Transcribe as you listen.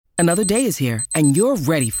Another day is here, and you're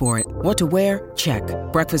ready for it. What to wear? Check.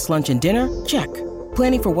 Breakfast, lunch, and dinner? Check.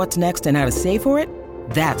 Planning for what's next and how to save for it?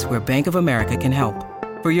 That's where Bank of America can help.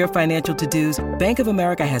 For your financial to-dos, Bank of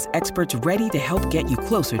America has experts ready to help get you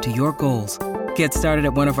closer to your goals. Get started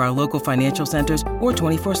at one of our local financial centers or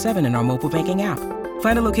 24/7 in our mobile banking app.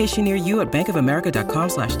 Find a location near you at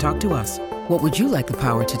bankofamerica.com/talktous. What would you like the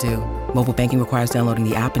power to do? Mobile banking requires downloading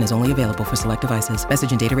the app and is only available for select devices.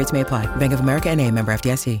 Message and data rates may apply. Bank of America N.A., member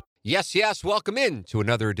FDIC. Yes, yes. Welcome in to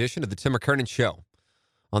another edition of the Tim McKernan Show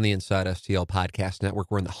on the Inside STL Podcast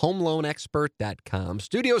Network. We're in the HomeLoanExpert.com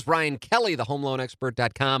studios. Ryan Kelly, the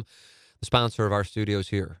HomeLoanExpert.com, the sponsor of our studios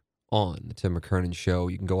here on the Tim McKernan Show.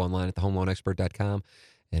 You can go online at the HomeLoanExpert.com.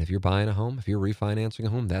 And if you're buying a home, if you're refinancing a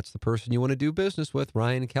home, that's the person you want to do business with,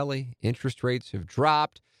 Ryan Kelly. Interest rates have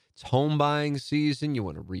dropped. It's home buying season. You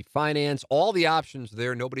want to refinance. All the options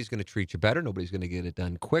there. Nobody's going to treat you better. Nobody's going to get it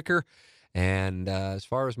done quicker. And as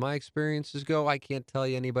far as my experiences go, I can't tell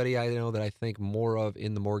you anybody I know that I think more of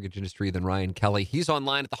in the mortgage industry than Ryan Kelly. He's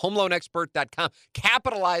online at the HomeLoanExpert.com.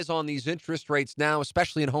 Capitalize on these interest rates now,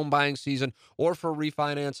 especially in home buying season or for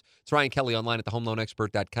refinance. It's Ryan Kelly online at the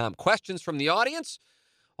HomeLoanExpert.com. Questions from the audience?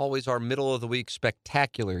 Always our middle of the week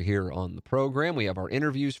spectacular here on the program. We have our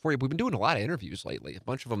interviews for you. We've been doing a lot of interviews lately, a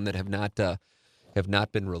bunch of them that have not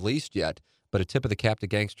been released yet. But a tip of the cap to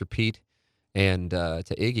Gangster Pete and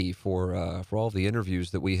to Iggy for all the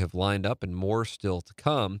interviews that we have lined up and more still to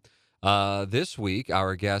come. This week,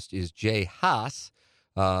 our guest is Jay Haas.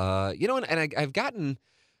 I've gotten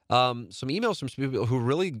some emails from some people who are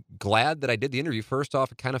really glad that I did the interview. First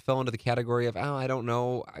off, it kind of fell into the category of, I don't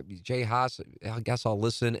know, Jay Haas, I guess I'll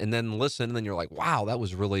listen, and then you're like, wow, that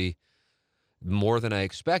was really more than I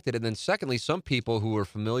expected. And then secondly, some people who are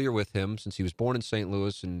familiar with him since he was born in St.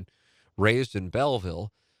 Louis and raised in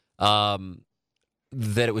Belleville,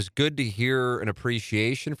 that it was good to hear an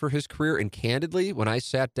appreciation for his career. And candidly, when I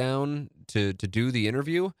sat down to do the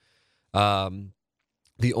interview,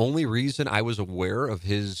 the only reason I was aware of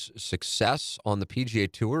his success on the PGA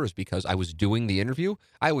Tour is because I was doing the interview.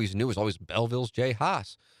 I always knew it was always Belleville's Jay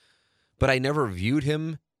Haas. But I never viewed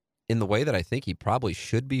him in the way that I think he probably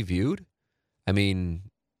should be viewed. I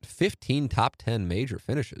mean, 15 top 10 major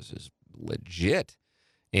finishes is legit.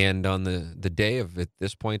 And on the day of, at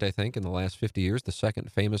this point, I think, in the last 50 years, the second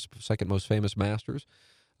most famous Masters,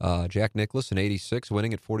 Jack Nicklaus in 86,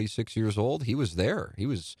 winning at 46 years old, he was there. He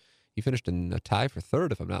finished in a tie for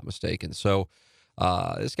third, if I'm not mistaken. So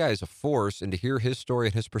this guy is a force, and to hear his story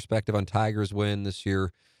and his perspective on Tiger's win this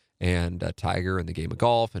year, and Tiger in the game of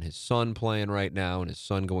golf, and his son playing right now, and his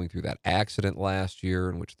son going through that accident last year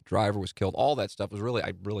in which the driver was killed, all that stuff was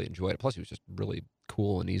I really enjoyed it. Plus, he was just really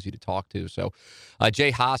cool and easy to talk to. So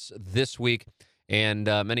Jay Haas this week, and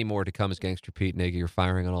many more to come as Gangster Pete and Iggy are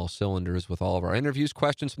firing on all cylinders with all of our interviews.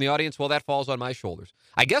 Questions from the audience, well, that falls on my shoulders.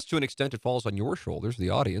 I guess to an extent it falls on your shoulders,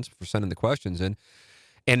 the audience, for sending the questions in.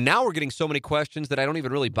 And now we're getting so many questions that I don't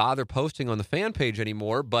even really bother posting on the fan page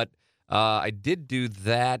anymore, but I did do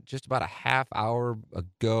that just about a half hour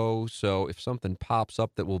ago. So if something pops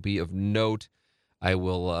up that will be of note, I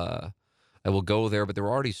will go there. But there were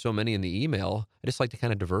already so many in the email. I just like to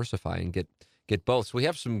kind of diversify and get both. So we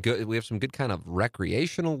have some good kind of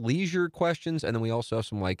recreational leisure questions, and then we also have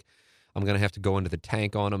some I'm going to have to go into the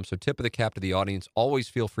tank on them. So tip of the cap to the audience, always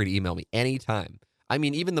feel free to email me anytime. I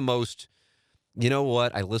mean, even the most, you know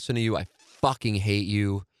what, I listen to you, I fucking hate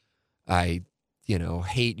you. I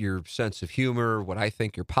hate your sense of humor, what I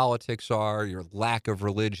think your politics are, your lack of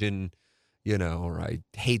religion, or I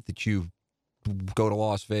hate that you go to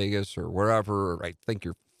Las Vegas or wherever, or I think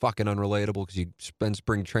you're fucking unrelatable because you spend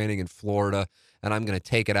spring training in Florida, and I'm going to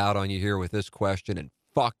take it out on you here with this question, and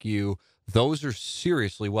fuck you. Those are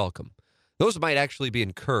seriously welcome. Those might actually be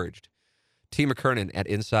encouraged. T. McKernan at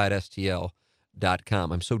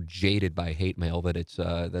InsideSTL.com. I'm so jaded by hate mail that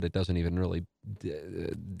it doesn't even really,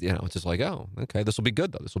 it's just like, oh, okay, this will be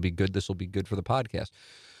good, though. This will be good. This will be good for the podcast.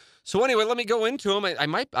 So anyway, let me go into them.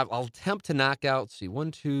 I'll attempt to knock out,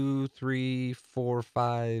 1, 2, 3, 4,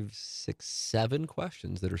 5, 6, 7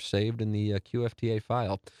 questions that are saved in the QFTA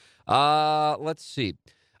file. Let's see.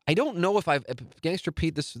 I don't know if Gangster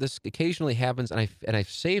Pete, this occasionally happens, and I've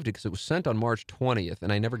saved it because it was sent on March 20th,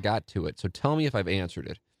 and I never got to it. So tell me if I've answered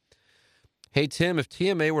it. Hey, Tim, if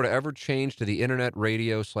TMA were to ever change to the internet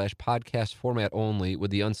radio/podcast format only,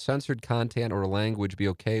 would the uncensored content or language be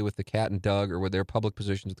okay with the Cat and Doug, or would their public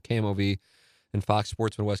positions with KMOV and Fox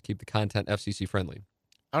Sports Midwest keep the content FCC friendly?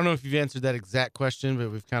 I don't know if you've answered that exact question,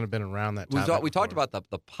 but we've kind of been around that topic. We talked about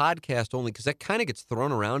the podcast only because that kind of gets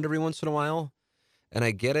thrown around every once in a while, and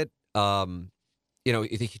I get it. To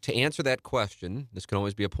answer that question, this can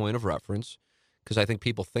always be a point of reference. because I think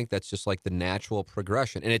people think that's just like the natural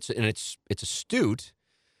progression, and it's astute.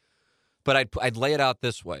 But I'd lay it out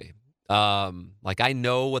this way. Like I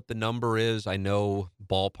know what the number is. I know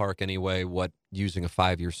ballpark anyway, what using a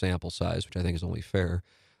 5-year sample size, which I think is only fair,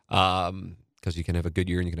 because you can have a good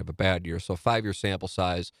year and you can have a bad year. So 5-year sample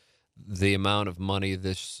size, the amount of money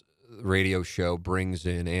this radio show brings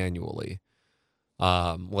in annually,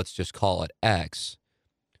 let's just call it X.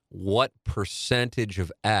 What percentage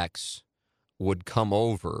of X would come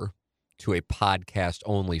over to a podcast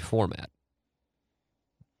only format?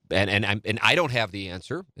 And I don't have the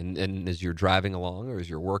answer. And as you're driving along, or as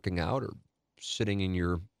you're working out, or sitting in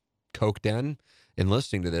your Coke den and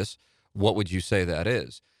listening to this, what would you say that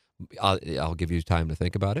is? I'll give you time to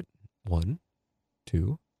think about it. 1,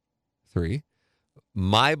 2, 3.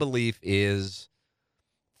 My belief is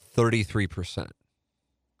 33%.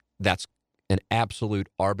 That's an absolute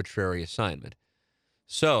arbitrary assignment.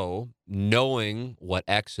 So knowing what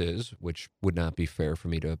X is, which would not be fair for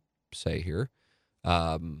me to say here,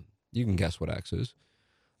 you can guess what X is.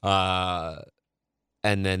 And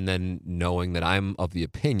then knowing that I'm of the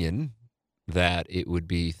opinion that it would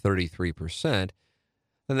be 33%,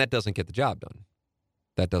 then that doesn't get the job done.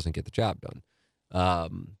 That doesn't get the job done.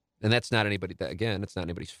 And that's not anybody, again, it's not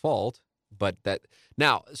anybody's fault. But that,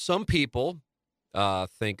 now, some people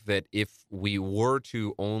think that if we were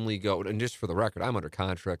to only go, and just for the record, I'm under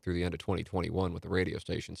contract through the end of 2021 with the radio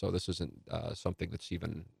station, so this isn't something that's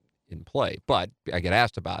even in play. But I get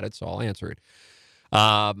asked about it, so I'll answer it.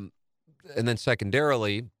 And then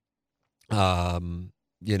secondarily,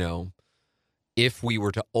 if we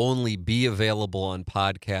were to only be available on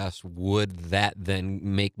podcasts, would that then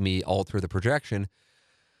make me alter the projection?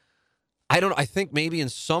 I think maybe in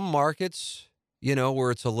some markets,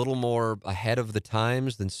 where it's a little more ahead of the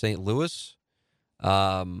times than St. Louis,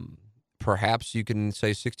 perhaps you can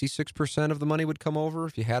say 66% of the money would come over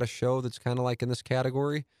if you had a show that's kind of like in this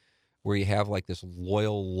category, where you have like this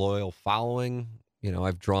loyal following.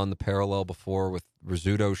 I've drawn the parallel before with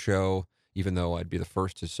Rizzuto's show, even though I'd be the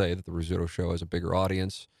first to say that the Rizzuto show has a bigger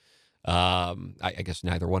audience. I guess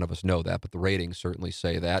neither one of us know that, but the ratings certainly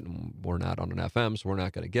say that, and we're not on an FM, so we're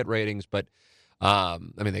not going to get ratings. But,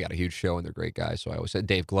 they got a huge show, and they're great guys. So I always said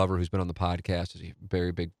Dave Glover, who's been on the podcast, has a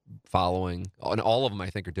very big following. And all of them, I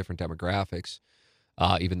think, are different demographics,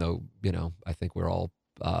 even though, I think we're all,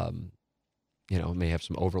 may have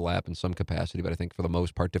some overlap in some capacity, but I think for the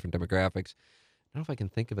most part, different demographics. I don't know if I can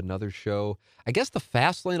think of another show. I guess the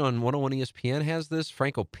Fast Lane on 101 ESPN has this.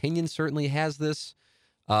 Frank Opinion certainly has this.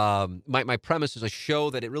 My premise is a show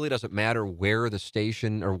that it really doesn't matter where the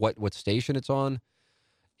station or what station it's on.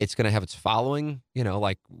 It's going to have its following,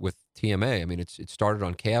 like with TMA. It started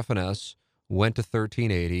on KFNS, went to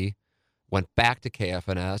 1380, went back to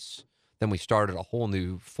KFNS. Then we started a whole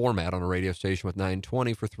new format on a radio station with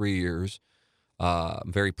 920 for 3 years.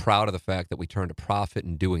 I'm very proud of the fact that we turned a profit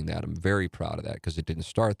in doing that. I'm very proud of that because it didn't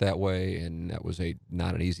start that way, and that was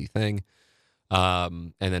not an easy thing.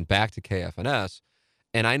 And then back to KFNS.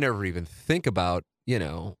 And I never even think about,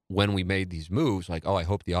 when we made these moves, like, oh, I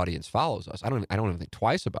hope the audience follows us. I don't even think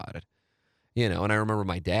twice about it, and I remember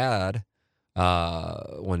my dad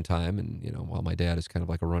one time, and, while my dad is kind of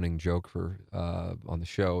like a running joke for on the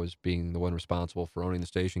show as being the one responsible for owning the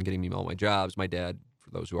station, getting me all my jobs. My dad, for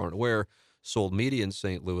those who aren't aware, sold media in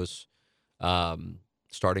St. Louis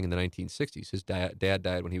starting in the 1960s. His dad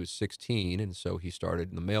died when he was 16, and so he started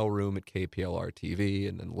in the mailroom at KPLR TV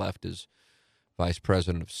and then left as vice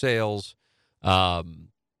president of sales.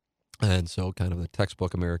 And so kind of the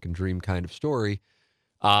textbook American dream kind of story,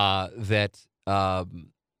 that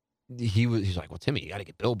he's like, well, Timmy, you got to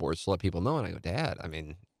get billboards to let people know. And I go, Dad,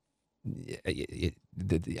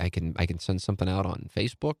 I can send something out on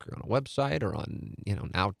Facebook or on a website or on,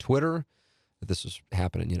 now Twitter. This is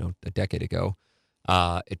happening, a decade ago.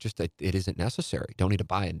 It isn't necessary. Don't need to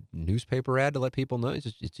buy a newspaper ad to let people know.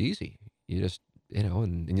 It's easy. You just,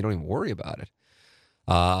 and you don't even worry about it.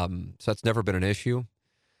 So that's never been an issue.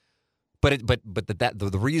 But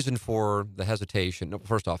the reason for the hesitation,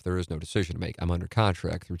 first off, there is no decision to make. I'm under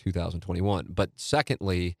contract through 2021. But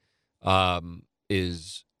secondly,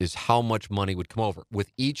 is how much money would come over.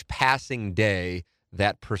 With each passing day,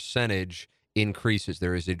 that percentage increases.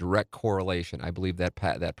 There is a direct correlation. I believe that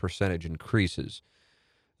percentage increases.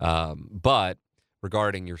 But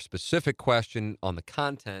regarding your specific question on the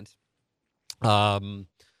content,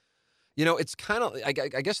 it's kind of, I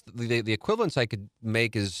guess the equivalence I could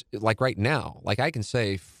make is like right now. Like I can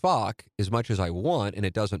say fuck as much as I want and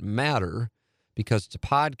it doesn't matter because it's a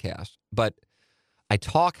podcast. But I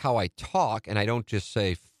talk how I talk, and I don't just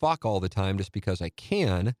say fuck all the time just because I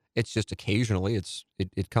can. It's just occasionally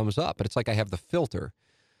it comes up. But it's like I have the filter,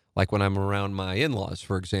 like when I'm around my in-laws,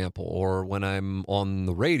 for example, or when I'm on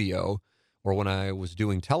the radio, or when I was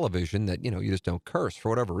doing television, that, you just don't curse for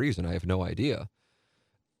whatever reason. I have no idea.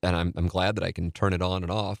 And I'm glad that I can turn it on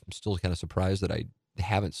and off. I'm still kind of surprised that I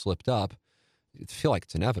haven't slipped up. I feel like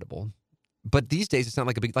it's inevitable. But these days, it's not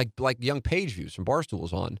like a big, like Young Page Views from Barstool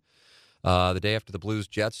was on the day after the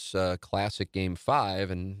Blues-Jets classic Game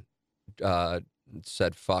 5, and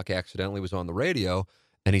said fuck accidentally, was on the radio,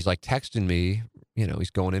 and he's like texting me,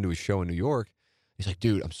 he's going into his show in New York. He's like,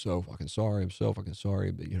 dude, I'm so fucking sorry.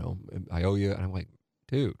 But, I owe you. And I'm like,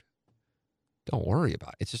 dude, don't worry about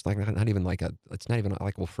it. It's just like not even like it's not even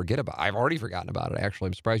like we'll forget about it. I've already forgotten about it, actually.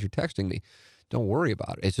 I'm surprised you're texting me. Don't worry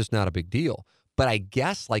about it. It's just not a big deal. But I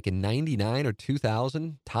guess like in 99 or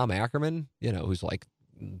 2000, Tom Ackerman, who's like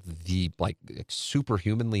the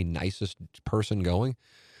superhumanly nicest person going.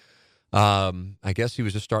 I guess he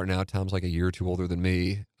was just starting out. Tom's like a year or two older than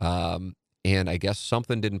me. And I guess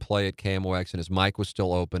something didn't play at KMOX and his mic was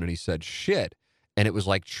still open and he said shit. And it was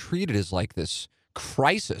like treated as like this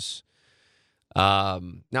crisis. Now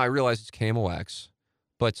I realize it's KMOX,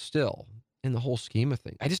 but still, in the whole scheme of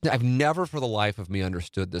things, I've never for the life of me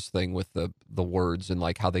understood this thing with the words and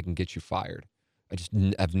like how they can get you fired.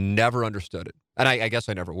 I've never understood it. And I guess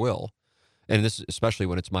I never will. And this, especially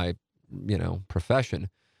when it's my, profession,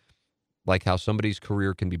 like how somebody's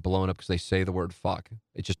career can be blown up because they say the word fuck.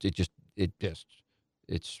 I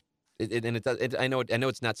know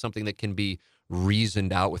it's not something that can be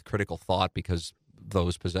reasoned out with critical thought, because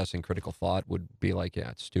those possessing critical thought would be like,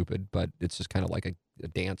 yeah, it's stupid, but it's just kind of like a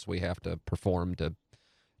dance we have to perform to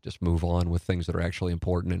just move on with things that are actually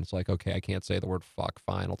important. And it's like, okay, I can't say the word fuck.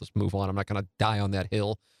 Fine, I'll just move on. I'm not going to die on that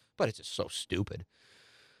hill, but it's just so stupid.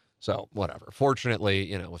 So whatever.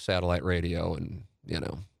 Fortunately, with satellite radio and,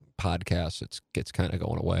 podcasts, gets kind of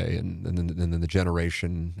going away. And then the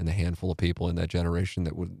generation and the handful of people in that generation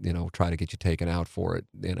that would, try to get you taken out for it,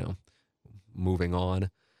 moving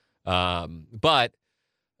on. But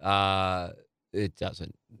it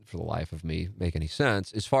doesn't, for the life of me, make any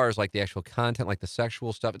sense as far as like the actual content, like the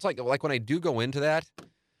sexual stuff. It's like when I do go into that,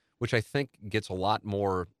 which I think gets a lot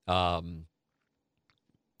more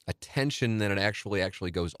attention than it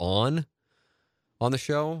actually goes on the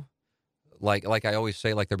show. Like I always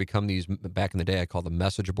say, like there become these, back in the day I called them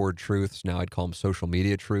message board truths. Now I'd call them social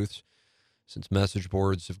media truths, since message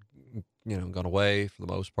boards have gone away for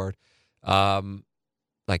the most part.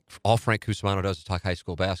 Like all Frank Cusimano does is talk high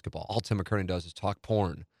school basketball. All Tim McKernan does is talk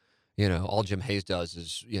porn. All Jim Hayes does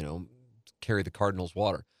is, carry the Cardinals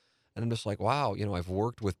water. And I'm just like, wow, I've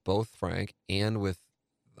worked with both Frank and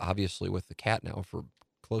obviously with the cat now for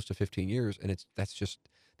close to 15 years. And that's just,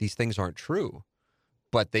 these things aren't true,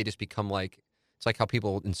 but they just become like, it's like how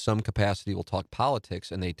people in some capacity will talk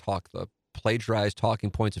politics and they talk the plagiarized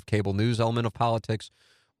talking points of cable news element of politics,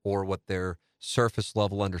 or what their surface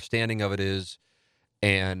level understanding of it is.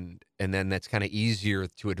 And then that's kind of easier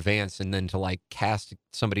to advance and then to like cast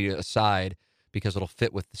somebody aside because it'll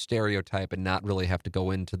fit with the stereotype and not really have to go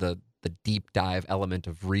into the deep dive element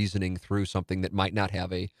of reasoning through something that might not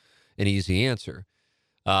have an easy answer.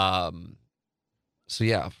 So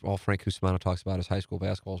yeah, all Frank Cusimano talks about is high school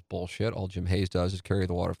basketball is bullshit. All Jim Hayes does is carry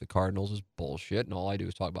the water for the Cardinals is bullshit. And all I do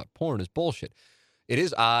is talk about porn is bullshit. It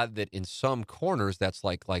is odd that in some corners that's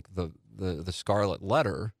like the scarlet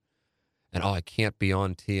letter. And, I can't be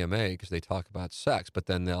on TMA because they talk about sex. But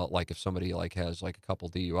then they'll, like, if somebody, like, has, like, a couple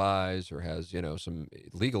DUIs or has, some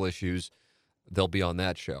legal issues, they'll be on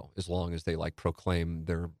that show as long as they, like, proclaim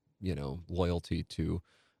their, loyalty to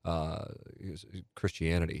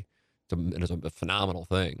Christianity. It's a phenomenal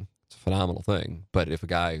thing. It's a phenomenal thing. But if a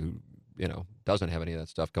guy who, doesn't have any of that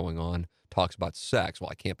stuff going on talks about sex, well,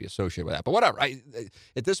 I can't be associated with that. But whatever.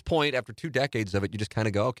 At this point, after 2 decades of it, you just kind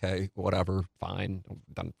of go, okay, whatever, fine.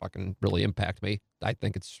 It doesn't fucking really impact me. I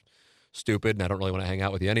think it's stupid, and I don't really want to hang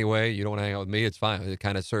out with you anyway. You don't want to hang out with me, it's fine. It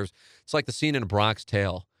kind of serves. It's like the scene in A Bronx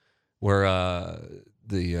Tale where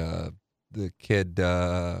the kid,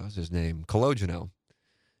 what's his name? Cologino.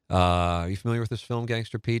 Are you familiar with this film,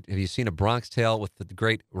 Gangster Pete? Have you seen A Bronx Tale with the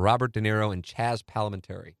great Robert De Niro and Chaz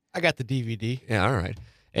Palminteri? I got the DVD. Yeah, all right.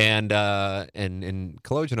 And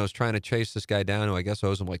Cologino's trying to chase this guy down who I guess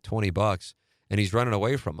owes him like $20, and he's running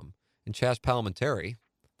away from him. And Chaz Palminteri,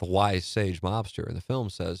 the wise sage mobster in the film,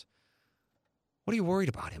 says, "What are you worried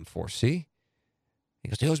about him for, see?" He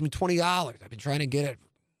goes, "He owes me $20. I've been trying to get it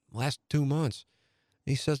the last 2 months."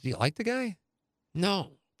 And he says, "Do you like the guy?"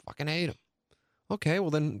 "No, fucking hate him." okay,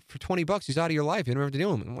 well then for $20 he's out of your life. You don't have to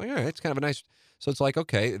deal with him. I'm like, all right, it's kind of a nice. So it's like,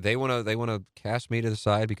 okay, they want to cast me to the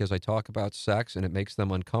side because I talk about sex and it makes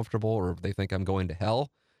them uncomfortable, or they think I'm going to hell.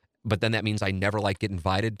 But then that means I never get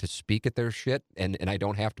invited to speak at their shit, and I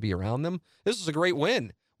don't have to be around them. This is a great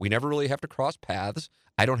win. We never really have to cross paths.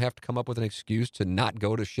 I don't have to come up with an excuse to not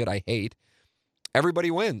go to shit I hate. Everybody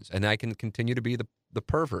wins, and I can continue to be the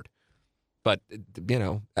pervert. But,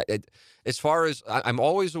 as far as I'm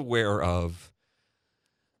always aware of,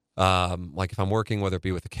 if I'm working, whether it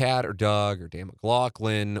be with a cat or Doug or Dan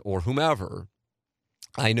McLaughlin or whomever,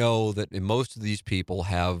 I know that most of these people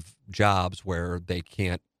have jobs where they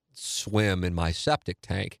can't swim in my septic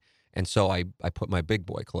tank. And so I put my big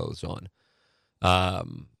boy clothes on.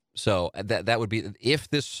 So that would be, if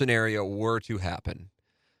this scenario were to happen,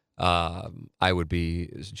 I would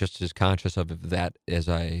be just as conscious of that as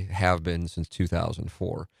I have been since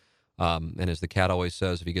 2004. And as the cat always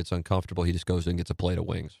says, if he gets uncomfortable, he just goes and gets a plate of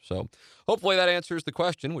wings. So hopefully that answers the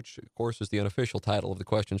question, which, of course, is the unofficial title of the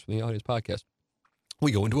Questions from the Audience podcast.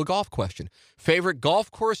 We go into a golf question. Favorite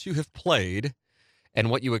golf course you have played and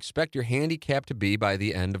what you expect your handicap to be by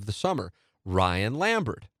the end of the summer. Ryan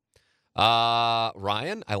Lambert.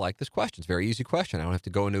 Ryan, I like this question. It's a very easy question. I don't have to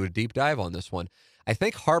go into a deep dive on this one. I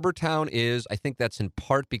think Harbortown is. I think that's in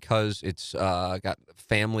part because it's got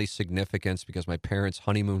family significance because my parents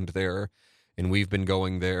honeymooned there, and we've been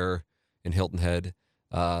going there in Hilton Head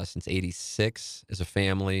since '86 as a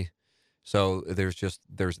family. So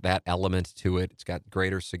there's that element to it. It's got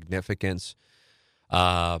greater significance.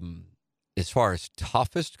 As far as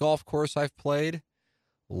toughest golf course I've played,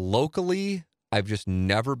 locally, I've just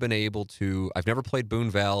never been able to. I've never played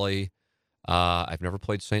Boone Valley. I've never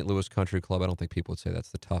played St. Louis Country Club. I don't think people would say that's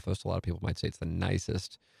the toughest. A lot of people might say it's the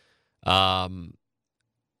nicest. I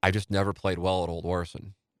just never played well at Old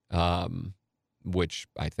Orson, which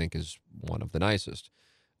I think is one of the nicest,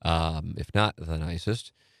 if not the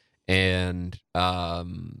nicest. And I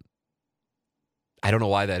don't know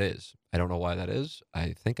why that is.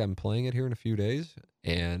 I think I'm playing it here in a few days,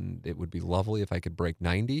 and it would be lovely if I could break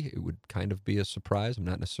 90. It would kind of be a surprise. I'm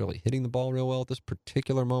not necessarily hitting the ball real well at this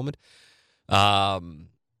particular moment.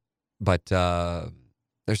 But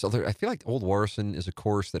there's other. I feel like Old Warson is a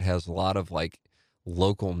course that has a lot of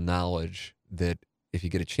local knowledge that if you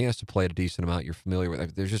get a chance to play it a decent amount, you're familiar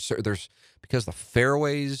with. There's because the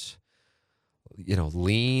fairways,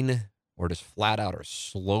 lean or just flat out or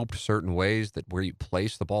sloped certain ways that where you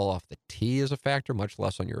place the ball off the tee is a factor, much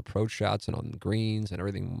less on your approach shots and on the greens, and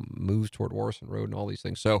everything moves toward Warson Road and all these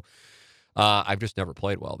things. So I've just never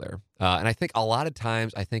played well there. And I think a lot of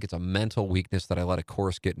times it's a mental weakness that I let a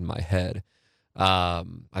course get in my head. I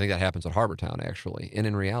think that happens at Harbortown, actually. And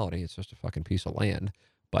in reality, it's just a fucking piece of land,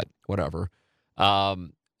 but whatever.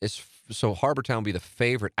 So Harbortown would be the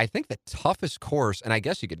favorite. I think the toughest course, and I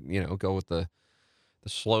guess you could, go with the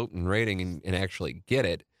slope and rating and actually get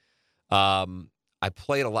it. I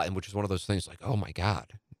played a lot, which is one of those things like, oh my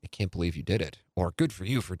God, I can't believe you did it. Or good for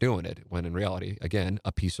you for doing it. When in reality, again,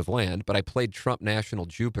 a piece of land. But I played Trump National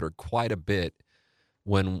Jupiter quite a bit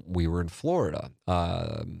when we were in Florida.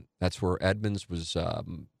 That's where Edmonds was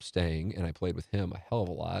staying, and I played with him a hell of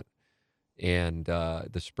a lot. And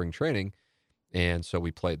the spring training. And so we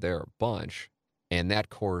played there a bunch. And that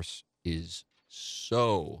course is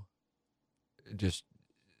so just,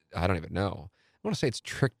 I don't even know. I want to say it's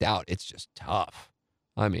tricked out. It's just tough.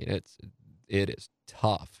 I mean, it is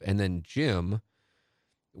tough. And then Jim,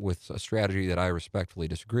 with a strategy that I respectfully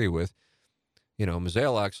disagree with,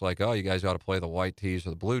 Mazalek's like, oh, you guys ought to play the white tees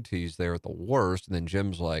or the blue tees there at the worst. And then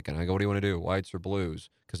Jim's like, and I go, what do you want to do, whites or blues?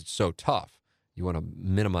 Because it's so tough. You want to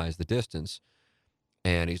minimize the distance.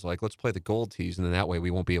 And he's like, let's play the gold tees, and then that way we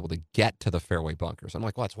won't be able to get to the fairway bunkers. I'm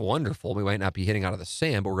like, well, that's wonderful. We might not be hitting out of the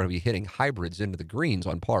sand, but we're going to be hitting hybrids into the greens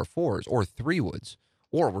on par fours or three woods.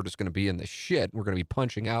 Or we're just going to be in the shit. We're going to be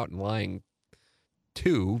punching out and lying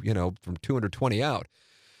from 220 out.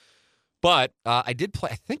 But I did play,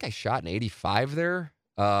 I think I shot an 85 there,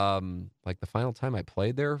 the final time I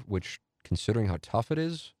played there, which, considering how tough it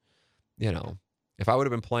is, if I would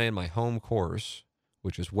have been playing my home course,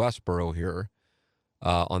 which is Westboro here,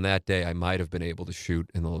 on that day, I might have been able to shoot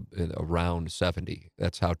in around 70.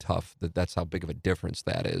 That's how tough, that's how big of a difference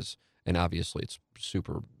that is. And obviously, it's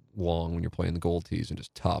super long when you're playing the gold tees and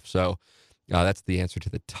just tough. So that's the answer to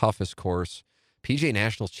the toughest course. PGA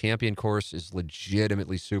Nationals champion course is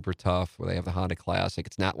legitimately super tough, where they have the Honda Classic.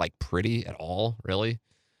 It's not pretty at all, really,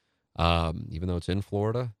 even though it's in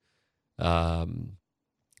Florida.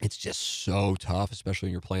 It's just so tough, especially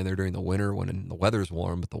when you're playing there during the winter when the weather's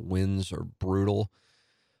warm, but the winds are brutal.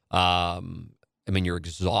 I mean, you're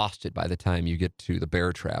exhausted by the time you get to the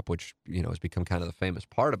bear trap, which, has become kind of the famous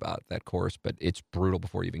part about that course, but it's brutal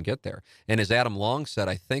before you even get there. And as Adam Long said,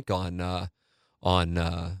 I think on the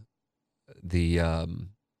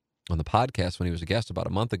podcast when he was a guest about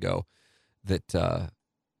a month ago, that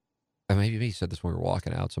maybe he said this when we were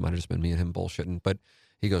walking out, so it might have just been me and him bullshitting, but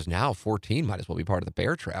he goes, now 14 might as well be part of the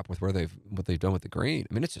bear trap with what they've done with the green.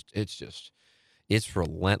 I mean, it's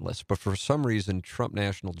relentless. But for some reason, Trump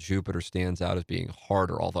National Jupiter stands out as being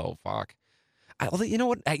harder, although, fuck. You know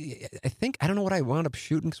what? I think, I don't know what I wound up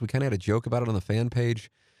shooting, because we kind of had a joke about it on the fan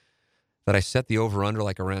page, that I set the over-under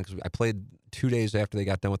like around, because I played 2 days after they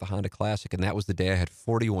got done with the Honda Classic, and that was the day I had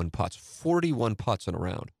 41 putts. 41 putts in a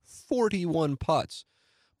round. 41 putts.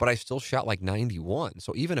 But I still shot like 91.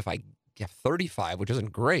 So even if I get 35, which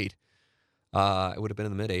isn't great, it would have been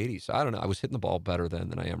in the mid-80s. So I don't know. I was hitting the ball better then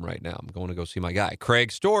than I am right now. I'm going to go see my guy,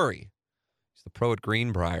 Craig Story. He's the pro at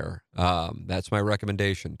Greenbrier. That's my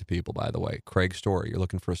recommendation to people, by the way. Craig Story. You're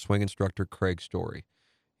looking for a swing instructor, Craig Story.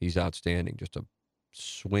 He's outstanding. Just a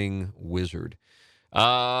swing wizard.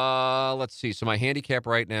 Let's see. So my handicap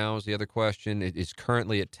right now is the other question. It is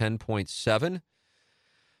currently at 10.7.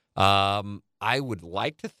 I would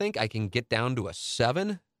like to think I can get down to a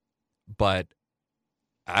 7, but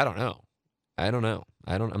I don't know.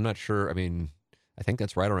 I'm not sure. I mean, I think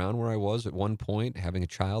that's right around where I was at one point. Having a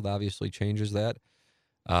child obviously changes that.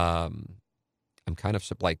 I'm kind of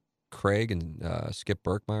like Craig and Skip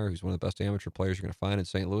Berkmeyer, who's one of the best amateur players you're going to find in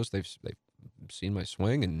St. Louis. They've seen my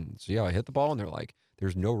swing and see how I hit the ball, and they're like,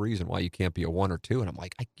 there's no reason why you can't be a 1 or 2. And I'm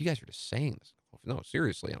like, you guys are just saying this. No,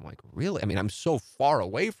 seriously. I'm like, really? I mean, I'm so far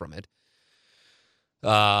away from it.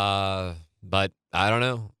 But I don't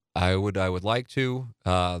know. I would like to.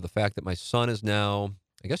 The fact that my son is now,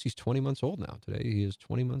 I guess he's 20 months old now. Today he is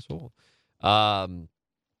 20 months old. And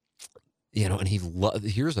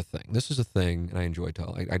here's the thing. This is a thing, and I enjoy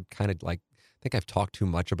telling. I kind of think I've talked too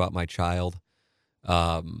much about my child,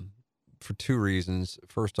 for 2 reasons.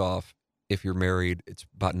 First off, if you're married, it's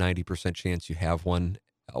about 90% chance you have one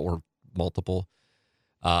or multiple.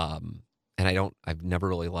 And I've never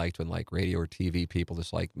really liked when like radio or TV people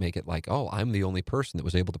just like make it like, oh, I'm the only person that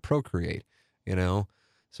was able to procreate, So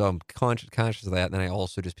I'm conscious of that. And then I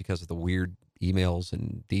also, just because of the weird emails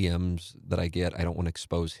and DMs that I get, I don't want to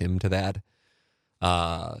expose him to that.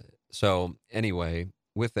 So anyway,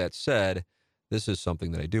 with that said, this is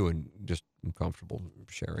something that I do and just I'm comfortable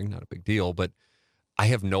sharing, not a big deal, but I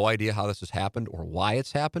have no idea how this has happened or why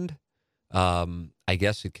it's happened. I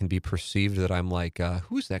guess it can be perceived that I'm like,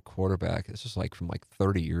 who's that quarterback? This is like from like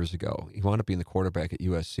 30 years ago. He wound up being the quarterback at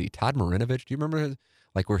USC. Todd Marinovich. Do you remember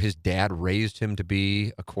where his dad raised him to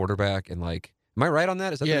be a quarterback? And like, am I right on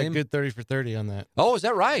that? Is that the name? Good 30 for 30 on that. Oh, is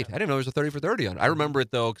that right? Yeah. I didn't know it was a 30 for 30 on it. I remember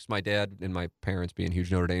it though, because my dad and my parents being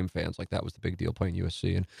huge Notre Dame fans, like that was the big deal playing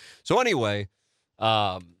USC. And so anyway,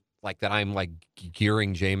 like that I'm like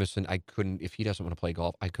gearing Jameson. I couldn't, if he doesn't want to play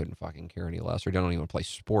golf, I couldn't fucking care any less. Or don't even want to play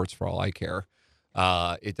sports for all I care.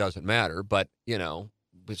 It doesn't matter. But,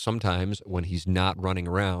 but sometimes when he's not running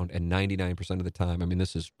around, and 99% of the time, I mean,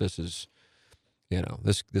 this is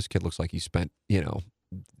this kid looks like he spent,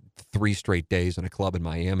 3 straight days in a club in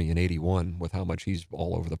Miami in 81 with how much he's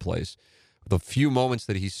all over the place. The few moments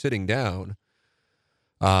that he's sitting down,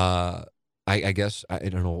 I guess, I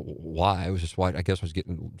don't know why. I guess I was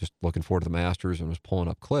just looking forward to the Masters and was pulling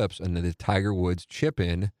up clips. And the Tiger Woods chip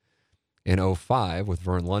in 05 with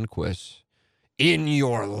Vern Lundquist, In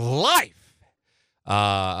Your Life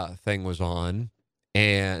thing was on.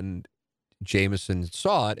 And Jameson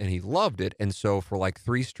saw it and he loved it. And so for like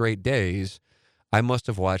 3 straight days, I must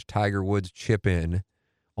have watched Tiger Woods chip in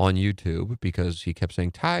on YouTube because he kept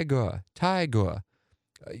saying, Tiger, Tiger.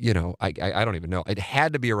 I don't even know. It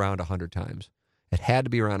had to be around 100 times. It had to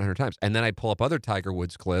be around 100 times. And then I'd pull up other Tiger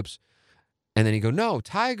Woods clips, and then he'd go, no,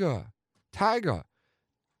 Tiger, Tiger.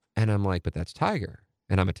 And I'm like, but that's Tiger.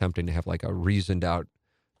 And I'm attempting to have like a reasoned out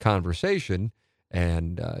conversation.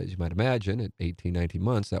 And as you might imagine, at 18, 19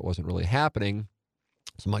 months, that wasn't really happening.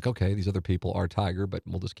 So I'm like, okay, these other people are Tiger, but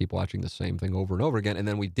we'll just keep watching the same thing over and over again. And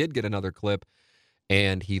then we did get another clip,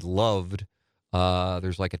 and he loved...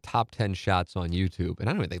 there's like a top 10 shots on YouTube, and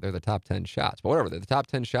I don't even think they're the top 10 shots, but whatever. They're the top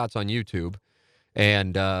 10 shots on YouTube,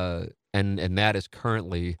 and that is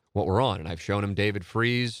currently what we're on. And I've shown him David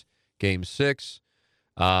Freese, Game 6,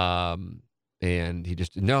 and he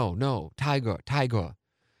just no, Tiger,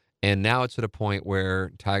 and now it's at a point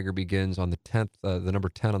where Tiger begins on the 10th. The number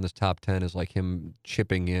 10 on this top 10 is like him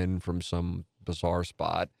chipping in from some bizarre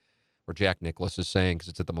spot. Or Jack Nicklaus is saying, because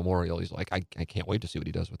it's at the Memorial, he's like, I can't wait to see what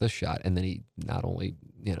he does with this shot. And then he not only,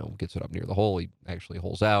 gets it up near the hole, he actually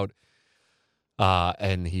holes out.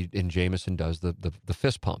 And Jameson does the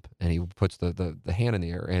fist pump, and he puts the hand in the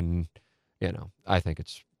air, and I think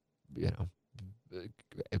it's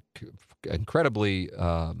incredibly.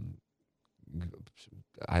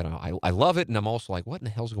 I don't know. I love it, and I'm also like, what in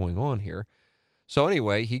the hell's going on here? So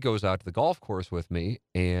anyway, he goes out to the golf course with me,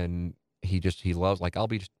 and he loves, like, I'll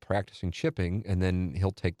be just practicing chipping, and then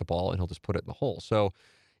he'll take the ball and he'll just put it in the hole. So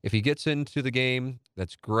if he gets into the game,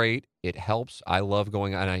 that's great. It helps. I love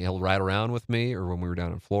going on. He'll ride around with me, or when we were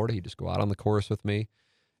down in Florida, he'd just go out on the course with me,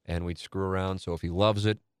 and we'd screw around. So if he loves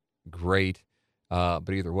it, great. But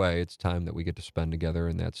either way, it's time that we get to spend together,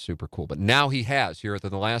 and that's super cool. But now he has, here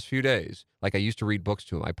within the last few days, like I used to read books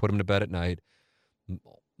to him. I put him to bed at night,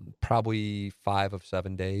 probably 5 of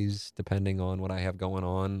 7 days, depending on what I have going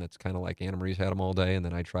on. That's kind of like Anna Marie's had him all day, and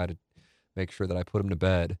then I try to make sure that I put him to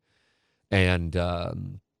bed. And I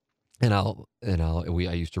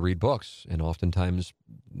used to read books, and oftentimes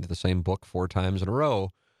the same book 4 times in a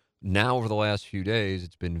row. Now, over the last few days,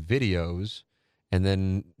 it's been videos, and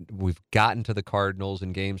then we've gotten to the Cardinals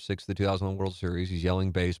in Game 6 of the 2001 World Series. He's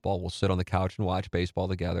yelling baseball. We'll sit on the couch and watch baseball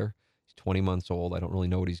together. He's 20 months old. I don't really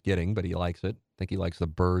know what he's getting, but he likes it. I think he likes the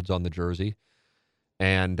birds on the jersey.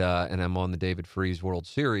 And I'm on the David Freese World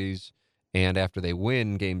Series. And after they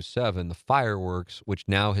win Game 7, the fireworks, which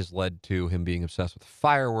now has led to him being obsessed with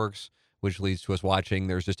fireworks, which leads to us watching.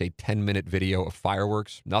 There's just a 10-minute video of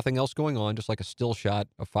fireworks. Nothing else going on, just like a still shot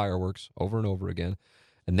of fireworks over and over again.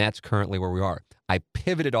 And that's currently where we are. I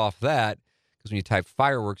pivoted off that because when you type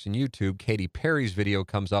fireworks in YouTube, Katy Perry's video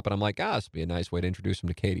comes up, and I'm like, this would be a nice way to introduce him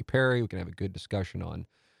to Katy Perry. We can have a good discussion on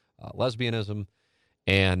lesbianism.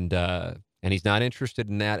 And he's not interested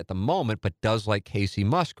in that at the moment, but does like Casey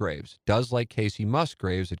Musgraves. Does like Casey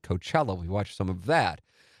Musgraves at Coachella. We watched some of that.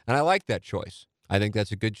 And I like that choice. I think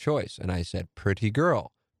that's a good choice. And I said, pretty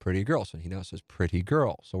girl. So he now says pretty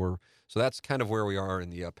girl. So that's kind of where we are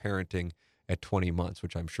in the parenting at 20 months,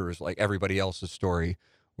 which I'm sure is like everybody else's story,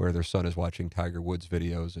 where their son is watching Tiger Woods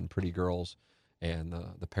videos and pretty girls, and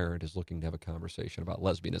the parent is looking to have a conversation about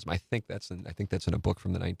lesbianism. I think that's in a book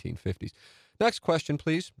from the 1950s. Next question,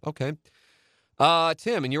 please. Okay.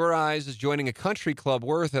 Tim, in your eyes, is joining a country club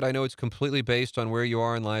worth it? I know it's completely based on where you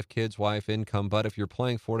are in life, kids, wife, income, but if you're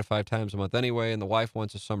playing 4 to 5 times a month anyway and the wife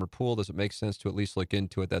wants a summer pool, does it make sense to at least look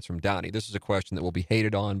into it? That's from Donnie. This is a question that will be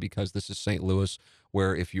hated on because this is St. Louis,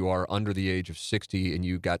 where if you are under the age of 60 and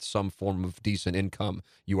you got some form of decent income,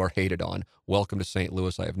 you are hated on. Welcome to St.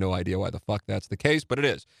 Louis. I have no idea why the fuck that's the case, but it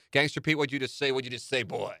is. Gangster Pete, what'd you just say,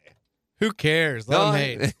 boy? Who cares? Let them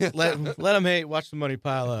hate. Let them hate. Watch the money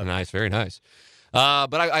pile up. Nice, very nice.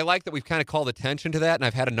 But I like that we've kind of called attention to that, and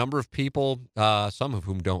I've had a number of people, some of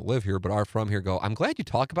whom don't live here but are from here, go, I'm glad you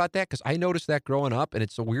talk about that because I noticed that growing up, and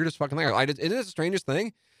it's the weirdest fucking thing. It is the strangest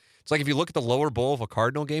thing. It's like if you look at the lower bowl of a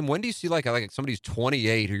Cardinal game, when do you see like somebody's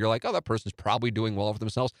 28 who you're like, oh, that person's probably doing well for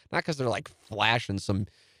themselves? Not because they're like flashing some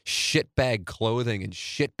shitbag clothing and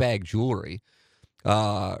shitbag jewelry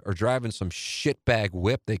or driving some shitbag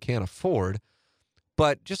whip they can't afford.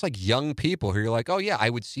 But just like young people who you're like, oh, yeah,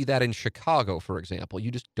 I would see that in Chicago, for example.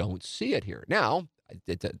 You just don't see it here. Now,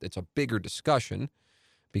 it's a bigger discussion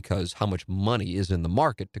because how much money is in the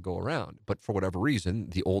market to go around. But for whatever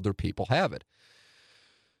reason, the older people have it.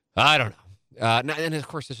 I don't know. And, of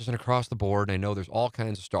course, this isn't across the board. And I know there's all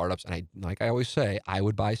kinds of startups. And like I always say, I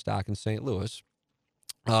would buy stock in St. Louis.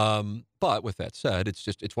 But with that said,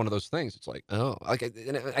 it's one of those things. It's like,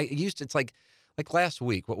 it's like last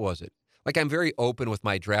week, what was it? Like, I'm very open with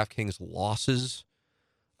my DraftKings losses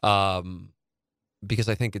because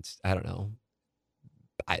I think it's just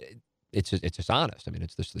honest. I mean,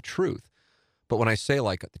 it's just the truth. But when I say,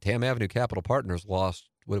 like, the Tam Avenue Capital Partners lost,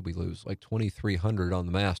 what did we lose? Like $2,300 on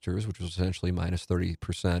the Masters, which was essentially minus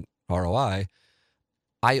 30% ROI.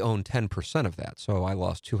 I own 10% of that, so I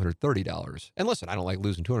lost $230. And listen, I don't like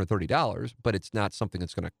losing $230, but it's not something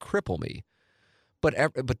that's going to cripple me. But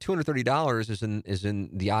 $230 is in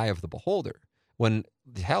the eye of the beholder. When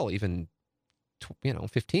hell, even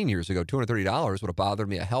 15 years ago, $230 would have bothered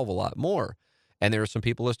me a hell of a lot more. And there are some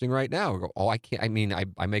people listening right now who go, "Oh, I can't. I mean, I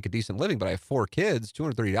make a decent living, but I have 4 kids.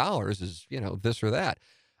 $230 is this or that."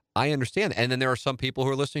 I understand. And then there are some people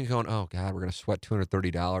who are listening going, "Oh God, we're going to sweat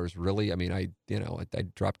 $230. Really? I mean, I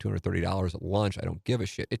dropped $230 at lunch. I don't give a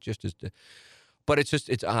shit. It just is." But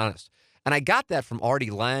it's honest. And I got that from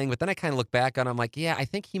Artie Lang, but then I kind of look back on it, I'm like, yeah, I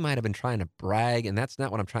think he might have been trying to brag, and that's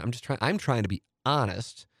not what I'm trying. I'm trying to be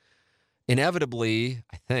honest. Inevitably,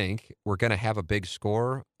 I think we're going to have a big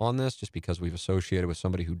score on this just because we've associated with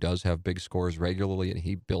somebody who does have big scores regularly, and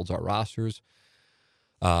he builds our rosters.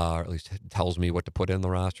 or at least tells me what to put in the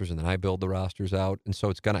rosters, and then I build the rosters out. And so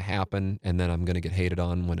it's going to happen, and then I'm going to get hated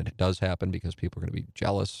on when it does happen because people are going to be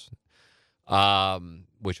jealous,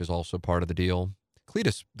 which is also part of the deal.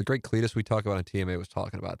 Cletus, the great Cletus we talk about on TMA, was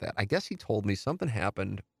talking about that. I guess he told me something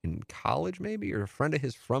happened in college, maybe, or a friend of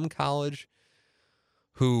his from college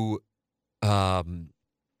who won,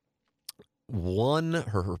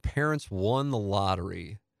 her parents won the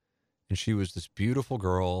lottery, and she was this beautiful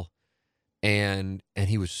girl, and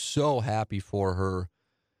he was so happy for her,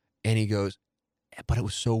 and he goes, but it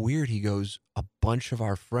was so weird. He goes, a bunch of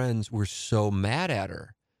our friends were so mad at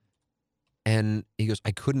her. And he goes,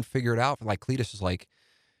 I couldn't figure it out. Like, Cletus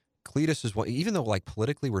is what, even though like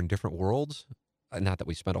politically we're in different worlds, not that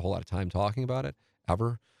we spend a whole lot of time talking about it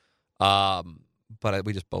ever. But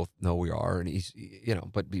we just both know we are, and he's,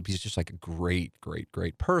 but he's just like a great, great,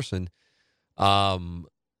 great person. But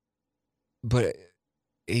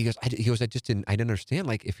he goes, I didn't understand.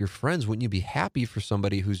 Like, if you're friends, wouldn't you be happy for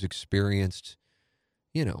somebody who's experienced,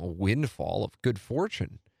 a windfall of good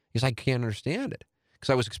fortune? Because I can't understand it.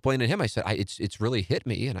 Because I was explaining to him, I said, it's really hit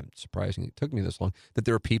me, and I'm surprising it took me this long, that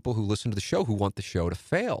there are people who listen to the show who want the show to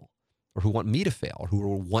fail, or who want me to fail, or who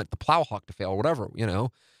want the Plowhawk to fail, or whatever,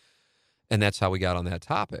 And that's how we got on that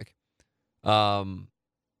topic. And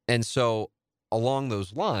so along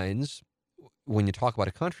those lines, when you talk about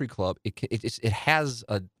a country club, it has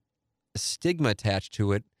a stigma attached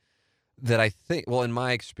to it that I think, well, in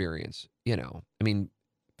my experience, I mean,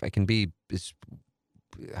 if I can be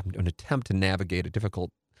I'm going to attempt to navigate a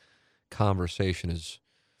difficult conversation as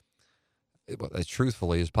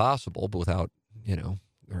truthfully as possible, but without,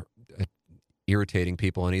 irritating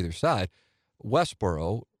people on either side.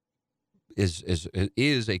 Westboro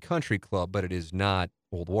is a country club, but it is not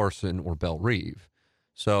Old Warson or Belle Reve.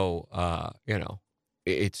 So,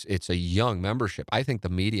 it's a young membership. I think the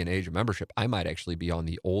median age of membership, I might actually be on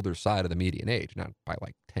the older side of the median age, not by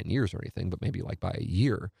like 10 years or anything, but maybe like by a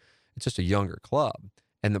year. It's just a younger club.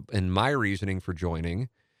 And my reasoning for joining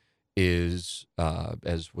is,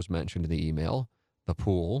 as was mentioned in the email, the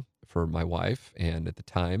pool for my wife. And at the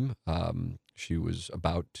time, she was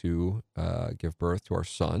about to give birth to our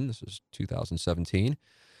son. This is 2017.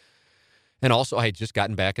 And also, I had just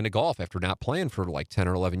gotten back into golf after not playing for like 10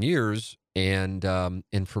 or 11 years. And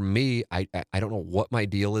for me, I don't know what my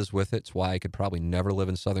deal is with it. It's why I could probably never live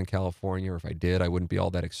in Southern California, or if I did, I wouldn't be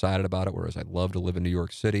all that excited about it, whereas I love to live in New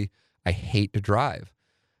York City. I hate to drive.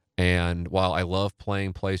 And while I love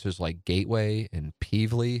playing places like Gateway and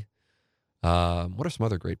Peevely, what are some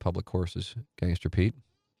other great public courses, Gangster Pete?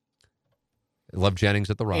 I love Jennings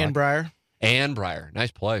at the Rock. Ann Briar.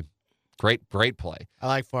 Nice play. Great play. I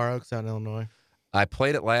like Far Oaks out in Illinois. I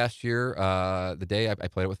played it last year, the day I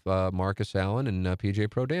played it with Marcus Allen and PJ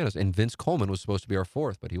Prodanis. And Vince Coleman was supposed to be our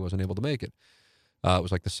fourth, but he wasn't able to make it. It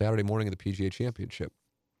was like the Saturday morning of the PGA Championship.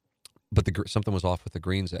 But something was off with the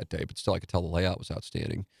greens that day, but still I could tell the layout was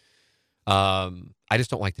outstanding. I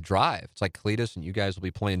just don't like to drive. It's like Cletus and you guys will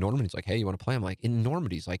be playing Normandy. It's like, hey, you want to play? I'm like, in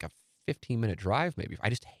Normandy, it's like a 15-minute drive maybe. I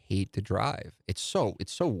just hate to drive. It's so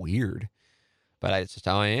weird. But it's just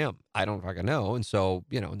how I am. I don't fucking know. And so,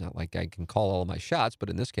 not like I can call all of my shots, but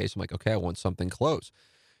in this case, I'm like, okay, I want something close.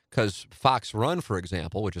 Because Fox Run, for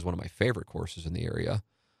example, which is one of my favorite courses in the area,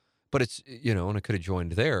 but it's, and I could have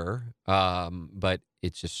joined there, but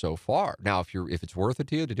it's just so far. Now, if it's worth it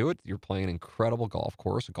to you to do it, you're playing an incredible golf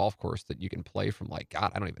course, a golf course that you can play from like,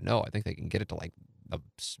 God, I don't even know. I think they can get it to like the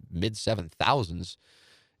mid 7,000s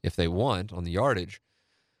if they want on the yardage.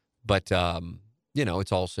 But,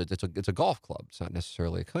 it's also, it's a golf club. It's not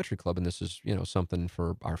necessarily a country club. And this is, something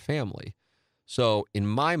for our family. So in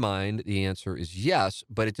my mind, the answer is yes,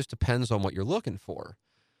 but it just depends on what you're looking for,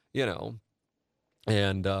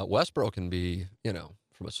 and Westboro can be,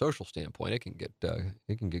 from a social standpoint, it can get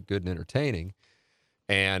good and entertaining.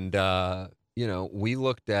 And, we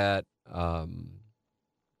looked at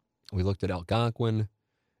Algonquin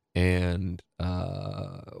and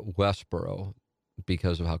Westboro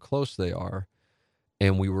because of how close they are.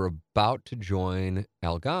 And we were about to join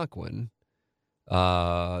Algonquin.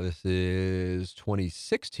 This is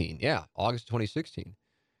 2016. Yeah, August 2016.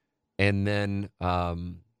 And then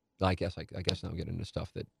I guess now I'm getting into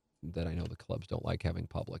stuff that I know the clubs don't like having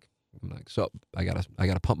public. So I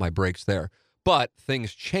gotta pump my brakes there. But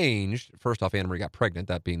things changed. First off, Anna Marie got pregnant,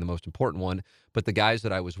 that being the most important one. But the guys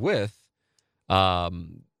that I was with,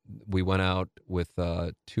 we went out with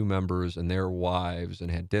two members and their wives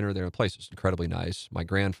and had dinner there. The place was incredibly nice. My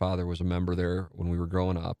grandfather was a member there when we were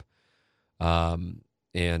growing up. And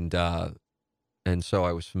so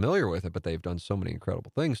I was familiar with it, but they've done so many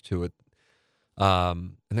incredible things to it.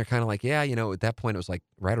 And they're kind of like, yeah, at that point it was like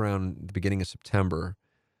right around the beginning of September.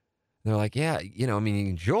 they're like, yeah, you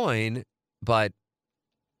can join, but,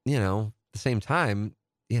 at the same time,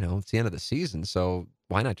 it's the end of the season. So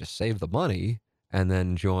why not just save the money and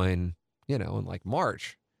then join, in like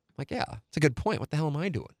March? I'm like, yeah, it's a good point. What the hell am I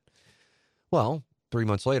doing? Well, 3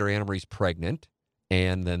 months later, Anna Marie's pregnant,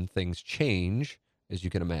 and then things change, as you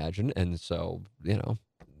can imagine. And so,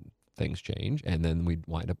 things change, and then we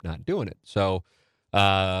wind up not doing it. So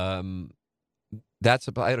that's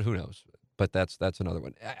about, who knows? But that's another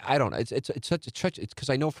one. I don't know. It's such it's because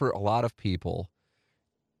I know for a lot of people,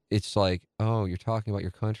 it's like, oh, you're talking about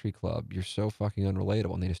your country club. You're so fucking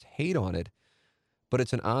unrelatable, and they just hate on it. But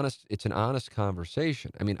it's an honest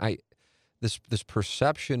conversation. I mean, this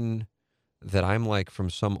perception that I'm like from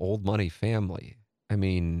some old money family. I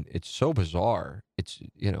mean, it's so bizarre. It's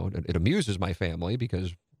it amuses my family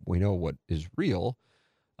because we know what is real.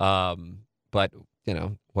 But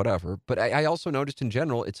whatever. But I also noticed in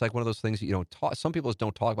general, it's like one of those things that you don't talk. Some people just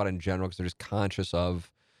don't talk about it in general because they're just conscious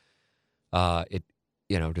of it.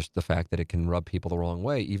 Just the fact that it can rub people the wrong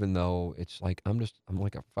way. Even though it's like I'm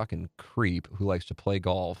like a fucking creep who likes to play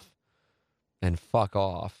golf and fuck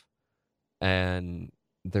off, and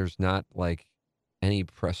there's not like any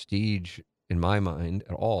prestige in my mind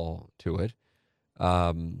at all to it.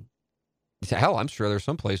 Hell, I'm sure there's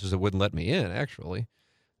some places that wouldn't let me in, actually.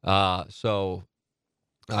 So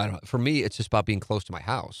I don't know. For me, it's just about being close to my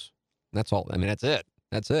house. That's all. I mean, that's it.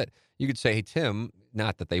 That's it. You could say, hey, Tim,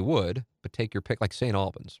 not that they would, but take your pick, like St.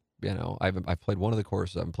 Albans. I've played one of the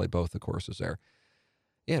courses. I haven't played both the courses there.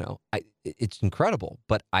 It's incredible,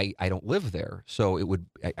 but I don't live there. So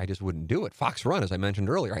I just wouldn't do it. Fox Run, as I mentioned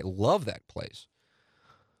earlier, I love that place.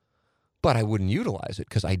 But I wouldn't utilize it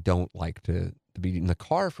because I don't like to be in the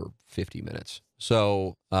car for 50 minutes.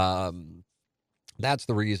 So that's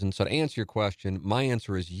the reason. So to answer your question, my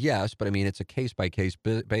answer is yes. But I mean, it's a case-by-case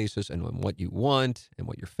basis and on what you want and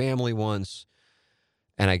what your family wants.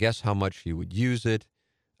 And I guess how much you would use it.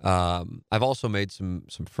 I've also made some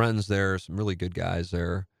friends there, some really good guys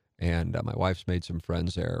there. And my wife's made some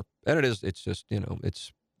friends there. And it's just,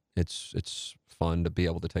 it's fun to be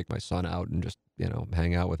able to take my son out and just,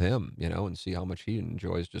 hang out with him, and see how much he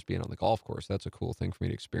enjoys just being on the golf course. That's a cool thing for me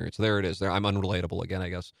to experience. There it is. There, I'm unrelatable again, I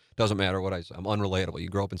guess. Doesn't matter what I say. I'm unrelatable. You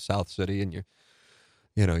grow up in South City and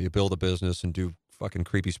you build a business and do fucking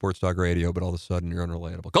creepy sports talk radio, but all of a sudden you're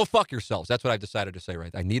unrelatable. Go fuck yourselves. That's what I've decided to say,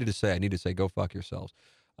 right? I need to say, go fuck yourselves.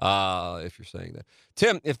 If you're saying that.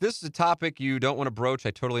 Tim, if this is a topic you don't want to broach,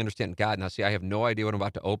 I totally understand. God, now see, I have no idea what I'm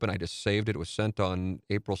about to open. I just saved it. It was sent on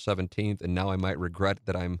April 17th, and now I might regret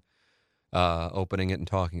that I'm opening it and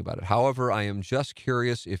talking about it. However, I am just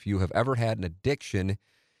curious if you have ever had an addiction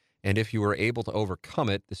and if you were able to overcome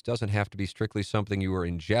it. This doesn't have to be strictly something you were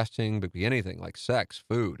ingesting, but be anything like sex,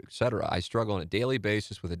 food, etc. I struggle on a daily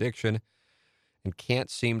basis with addiction and can't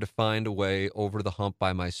seem to find a way over the hump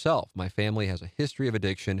by myself. My family has a history of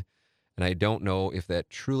addiction, and I don't know if that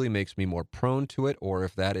truly makes me more prone to it or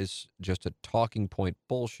if that is just a talking point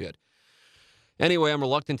bullshit. Anyway, I'm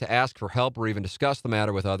reluctant to ask for help or even discuss the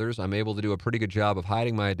matter with others. I'm able to do a pretty good job of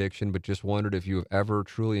hiding my addiction, but just wondered if you have ever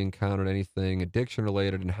truly encountered anything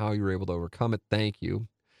addiction-related and how you were able to overcome it. Thank you.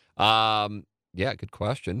 Yeah, good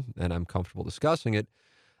question, and I'm comfortable discussing it.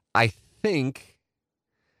 I think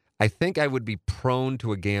I would be prone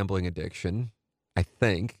to a gambling addiction. I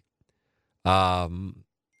think.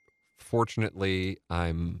 Fortunately,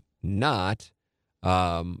 I'm not,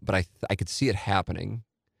 but I could see it happening.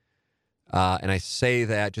 And I say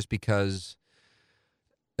that just because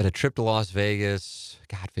at a trip to Las Vegas,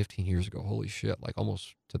 God, 15 years ago, holy shit, like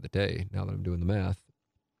almost to the day now that I'm doing the math.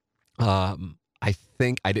 I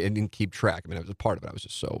think I didn't keep track. I mean, I was a part of it. I was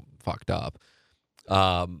just so fucked up.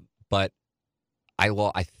 But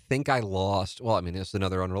I think I lost. Well, I mean, it's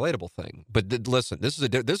another unrelatable thing. But listen, this is a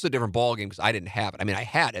different ballgame because I didn't have it. I mean, I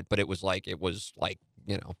had it, but it was like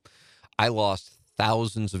I lost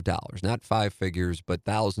thousands of dollars, not five figures, but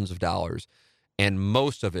thousands of dollars, and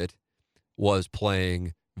most of it was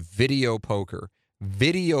playing video poker.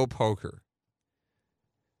 Video poker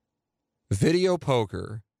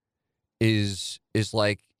is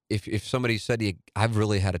like if somebody said to you, I've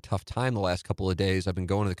really had a tough time the last couple of days. I've been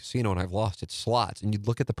going to the casino and I've lost at slots. And you'd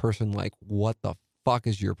look at the person like, what the fuck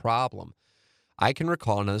is your problem? I can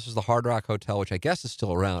recall, now this is the Hard Rock Hotel, which I guess is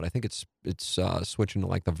still around. I think it's switching to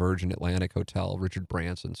like the Virgin Atlantic Hotel, Sir Richard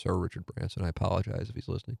Branson. I apologize if he's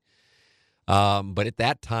listening. But at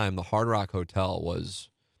that time, the Hard Rock Hotel was,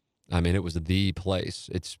 I mean, it was the place.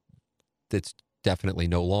 It's definitely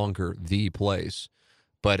no longer the place.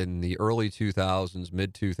 But in the early 2000s,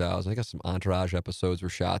 mid 2000s, I guess some Entourage episodes were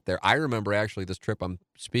shot there. I remember actually this trip I'm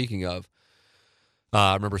speaking of.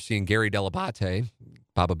 I remember seeing Gary Delabate,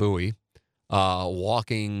 Baba Booey,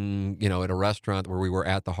 walking, at a restaurant where we were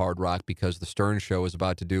at the Hard Rock because the Stern Show was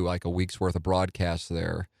about to do like a week's worth of broadcasts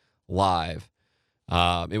there live.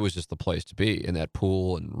 It was just the place to be in that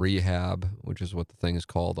pool and rehab, which is what the thing is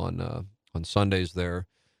called on Sundays there.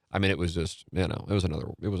 I mean, it was just, and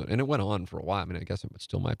it went on for a while. I mean, I guess it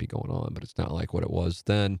still might be going on, but it's not like what it was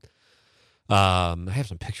then. I have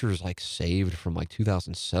some pictures like saved from like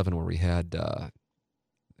 2007 where we had,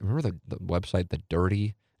 remember the website, The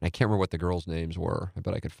Dirty? And I can't remember what the girls' names were. I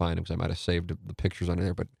bet I could find them because I might have saved the pictures on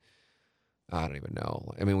there, but I don't even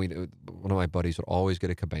know. I mean, one of my buddies would always get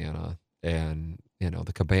a cabana, and,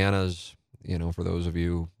 the cabanas, for those of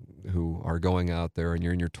you who are going out there and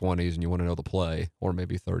you're in your 20s and you want to know the play, or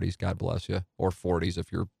maybe 30s, God bless you, or 40s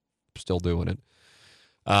if you're still doing it.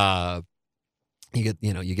 You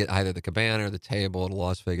get either the cabana or the table at a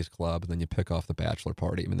Las Vegas club, and then you pick off the bachelor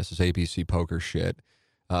party. I mean, this is ABC poker shit.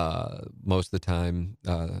 Most of the time,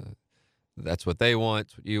 that's what they want,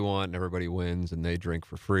 it's what you want, and everybody wins, and they drink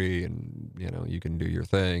for free, and, you can do your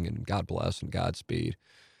thing, and God bless and Godspeed.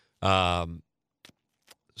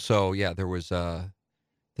 So, yeah, there was,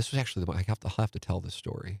 this was actually the one, I'll have to tell this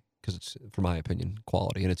story, because it's, for my opinion,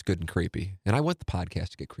 quality, and it's good and creepy. And I want the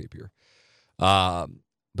podcast to get creepier.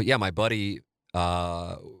 But, yeah, my buddy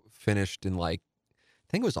finished in, I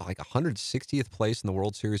think it was 160th place in the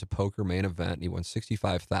World Series of Poker main event, and he won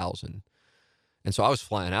 $65,000. And so I was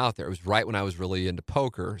flying out there. It was right when I was really into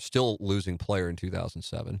poker, still losing player in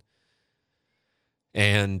 2007.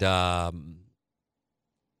 And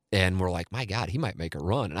we're like, my God, he might make a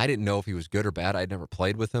run. And I didn't know if he was good or bad. I'd never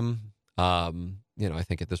played with him. I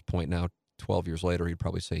think at this point now, 12 years later, he'd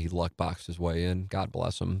probably say he luck boxed his way in. God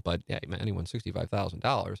bless him. But yeah, man, he won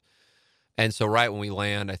 $65,000. And so right when we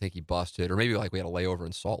land, I think he busted. Or maybe we had a layover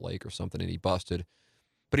in Salt Lake or something, and he busted.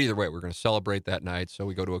 But either way, we're going to celebrate that night. So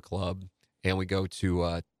we go to a club, and we go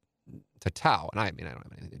to Tao. And I don't have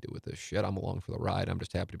anything to do with this shit. I'm along for the ride. I'm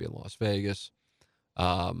just happy to be in Las Vegas.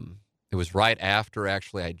 It was right after,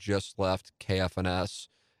 actually, I just left KFNS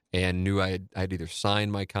and knew I'd either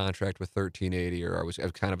signed my contract with 1380 or I was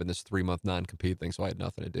kind of in this 3-month non-compete thing, so I had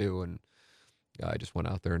nothing to do. And I just went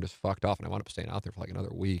out there and just fucked off, and I wound up staying out there for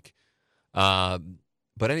another week. But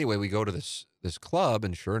anyway, we go to this club,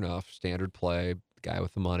 and sure enough, standard play, the guy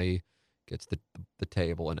with the money gets the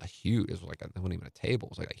table, and it was it wasn't even a table,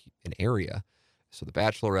 it was an area. So the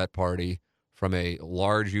bachelorette party from a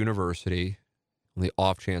large university, on the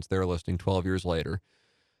off chance they're listening 12 years later.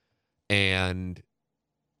 And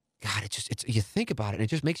God, it's you think about it, and it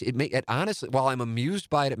just makes it honestly, while I'm amused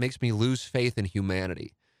by it, it makes me lose faith in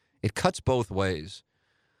humanity. It cuts both ways.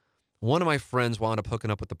 One of my friends wound up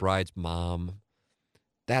hooking up with the bride's mom.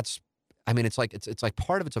 It's like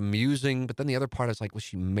part of it's amusing, but then the other part is was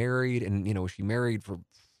she married? And, was she married for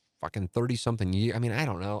fucking 30-something years? I mean, I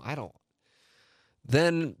don't know.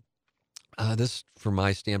 Then this, from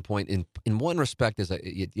my standpoint, in one respect, is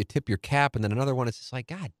you tip your cap, and then another one, it's just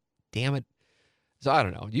God damn it. So I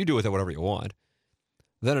don't know. You do with it whatever you want.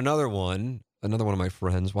 Then another one of my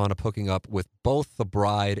friends wound up hooking up with both the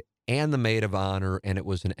bride and the maid of honor, and it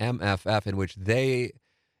was an MFF in which they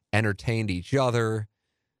entertained each other,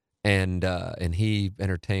 and he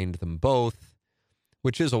entertained them both,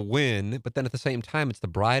 which is a win. But then at the same time, it's the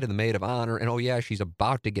bride and the maid of honor, and oh yeah, she's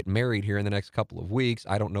about to get married here in the next couple of weeks.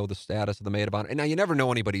 I don't know the status of the maid of honor, and now you never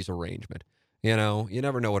know anybody's arrangement. You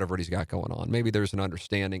never know what everybody's got going on. Maybe there's an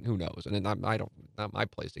understanding. Who knows? And not my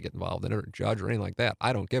place to get involved in it or judge or anything like that.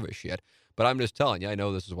 I don't give a shit. But I'm just telling you, I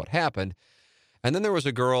know this is what happened. And then there was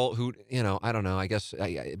a girl who, I don't know. I guess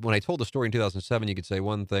when I told the story in 2007, you could say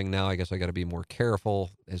one thing. Now I guess I got to be more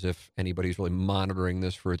careful, as if anybody's really monitoring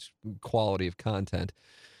this for its quality of content.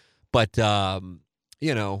 But,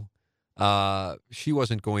 she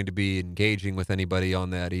wasn't going to be engaging with anybody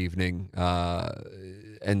on that evening.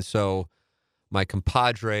 And so my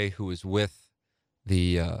compadre, who was with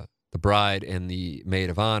the bride and the maid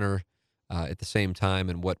of honor at the same time,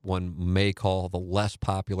 and what one may call the less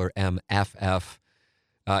popular MFF,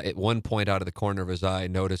 at one point out of the corner of his eye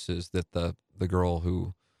notices that the girl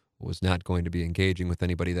who was not going to be engaging with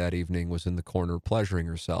anybody that evening was in the corner pleasuring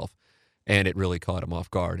herself, and it really caught him off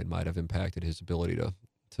guard and might have impacted his ability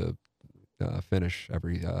to finish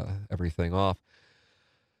everything off.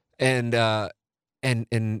 And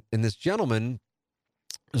this gentleman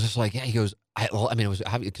was just like, yeah, he goes, it was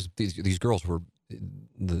obvious because these girls were,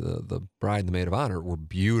 the bride and the maid of honor were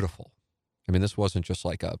beautiful. I mean, this wasn't just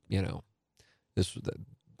this was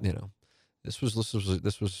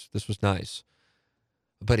nice.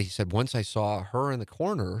 But he said, once I saw her in the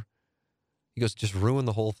corner, he goes, just ruined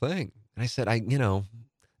the whole thing. And I said,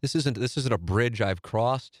 this isn't a bridge I've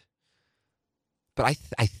crossed. But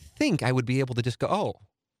I think I would be able to just go, oh,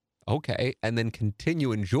 okay, and then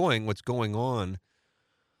continue enjoying what's going on,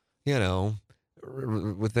 with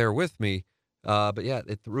me. But yeah,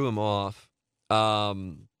 it threw him off.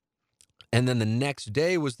 And then the next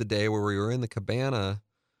day was the day where we were in the cabana,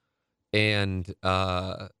 and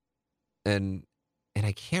and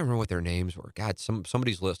I can't remember what their names were. God,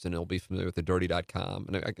 somebody's listening. They'll be familiar with thedirty.com,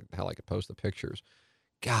 and I could post the pictures.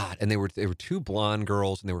 God, and they were two blonde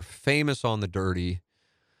girls, and they were famous on the dirty,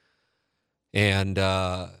 and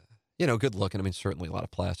good looking. I mean, certainly a lot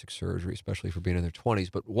of plastic surgery, especially for being in their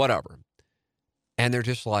 20s, but whatever. And they're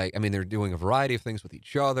just like, I mean, they're doing a variety of things with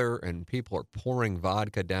each other, and people are pouring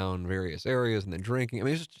vodka down various areas and then drinking. I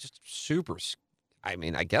mean, it's just super. I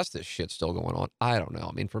mean, I guess this shit's still going on. I don't know.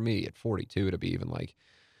 I mean, for me at 42 to be even like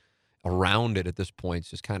around it at this point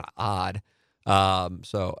is just kind of odd.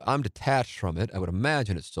 So I'm detached from it. I would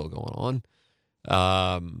imagine it's still going on.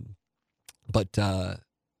 But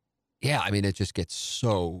yeah, I mean, it just gets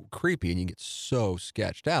so creepy and you get so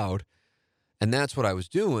sketched out. And that's what I was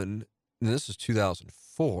doing. And this is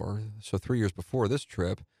 2004, so 3 years before this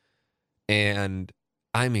trip. And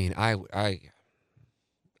I mean, I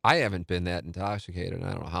haven't been that intoxicated in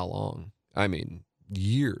I don't know how long. I mean,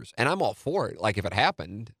 years. And I'm all for it. Like if it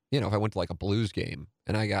happened, if I went to like a Blues game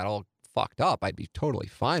and I got all fucked up, I'd be totally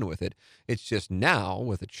fine with it. It's just now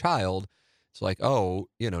with a child, it's like, oh,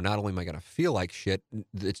 not only am I going to feel like shit,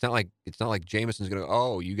 it's not like Jameson's going to go,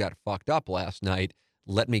 oh, you got fucked up last night.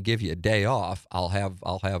 Let me give you a day off. I'll have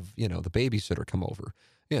the babysitter come over.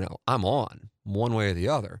 I'm on one way or the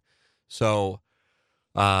other. So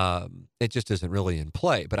it just isn't really in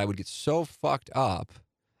play. But I would get so fucked up,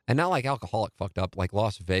 and not like alcoholic fucked up, like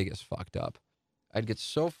Las Vegas fucked up. I'd get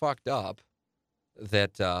so fucked up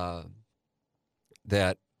that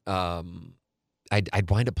I'd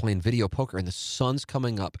wind up playing video poker, and the sun's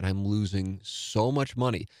coming up, and I'm losing so much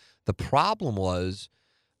money. The problem was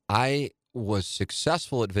I was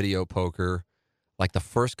successful at video poker, like the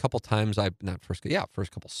first couple times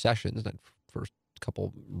first couple sessions, not first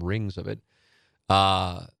couple rings of it.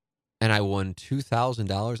 And I won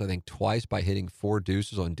 $2,000, I think, twice by hitting 4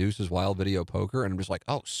 deuces on Deuces Wild Video Poker. And I'm just like,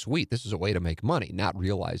 oh, sweet, this is a way to make money, not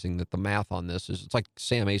realizing that the math on this it's like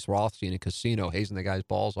Sam Ace Rothstein in a casino hazing the guy's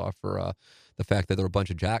balls off for the fact that there were a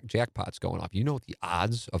bunch of jackpots going off. You know the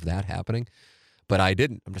odds of that happening? But I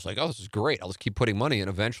didn't. I'm just like, oh, this is great. I'll just keep putting money in.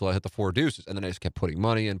 Eventually, I hit the 4 deuces. And then I just kept putting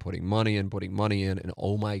money in. And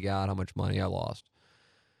oh, my God, how much money I lost.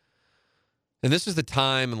 And this is the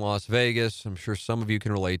time in Las Vegas, I'm sure some of you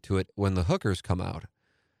can relate to it, when the hookers come out.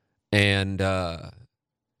 And I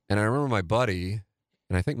remember my buddy,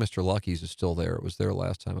 and I think Mr. Lucky's is still there. It was there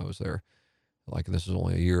last time I was there. Like, this is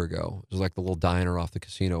only a year ago. It was like the little diner off the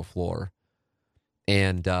casino floor.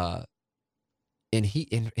 And what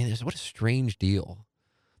a strange deal.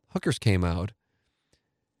 Hookers came out,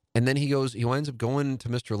 and then he winds up going to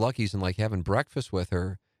Mr. Lucky's and like having breakfast with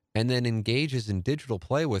her, and then engages in digital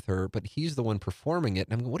play with her, but he's the one performing it.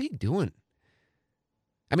 And I'm going, what are you doing?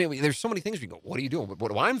 I mean, there's so many things you go, what are you doing? But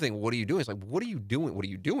what I'm thinking, what are you doing? It's like, what are you doing? What are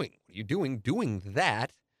you doing? What are you doing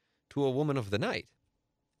that to a woman of the night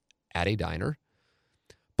at a diner?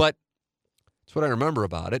 But that's what I remember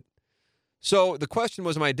about it. So the question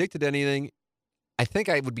was, am I addicted to anything? I think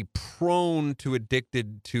I would be prone to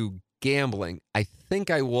addicted to gambling. I think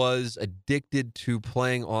I was addicted to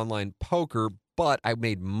playing online poker, but I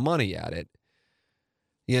made money at it.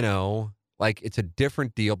 Like it's a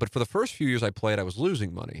different deal. But for the first few years I played, I was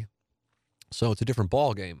losing money. So it's a different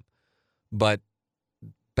ball game. But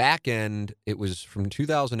back end, it was from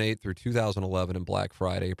 2008 through 2011 and Black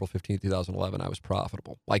Friday, April 15th, 2011, I was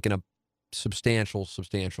profitable, like in a substantial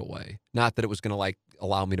way. Not that it was going to like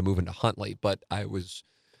allow me to move into Huntley, but it was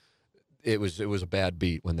a bad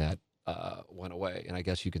beat when that went away. And I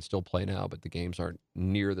guess you can still play now, but the games aren't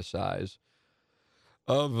near the size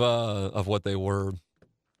of what they were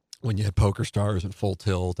when you had Poker Stars and Full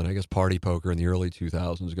Tilt and I guess Party Poker in the early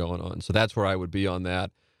 2000s going on. So that's where I would be on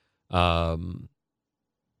that. And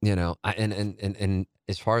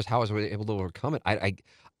as far as how I was able to overcome it, I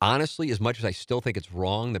honestly, as much as I still think it's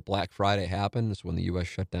wrong that Black Friday happened, this is when the U.S.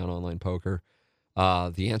 shut down online poker.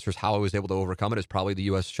 The answer is how I was able to overcome it is probably the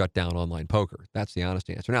U.S. shut down online poker. That's the honest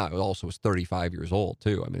answer. Now, I also was 35 years old,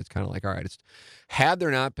 too. I mean, it's kind of like, all right, had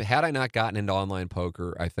I not gotten into online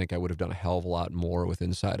poker, I think I would have done a hell of a lot more with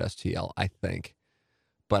Inside STL, I think.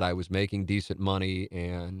 But I was making decent money,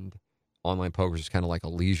 and online poker is just kind of like a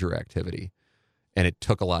leisure activity. And it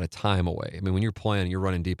took a lot of time away. I mean, when you're playing and you're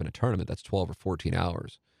running deep in a tournament, that's 12 or 14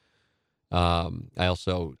 hours. I'm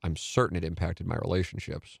certain it impacted my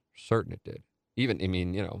relationships. Certain it did. Even,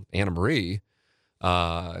 Anna Marie,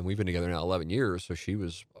 And we've been together now 11 years, so she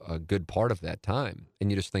was a good part of that time.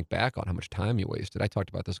 And you just think back on how much time you wasted. I talked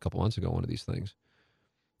about this a couple months ago, one of these things.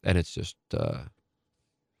 And it's just, I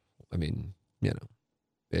mean,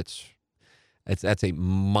 that's a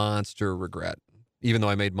monster regret. Even though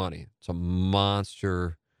I made money, it's a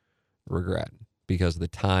monster regret because of the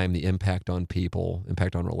time, the impact on people,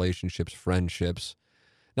 impact on relationships, friendships.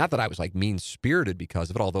 Not that I was like mean-spirited because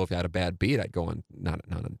of it, although if I had a bad beat, I'd go on, not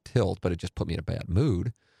on tilt, but it just put me in a bad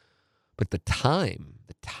mood. But the time,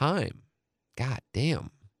 God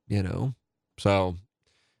damn, So,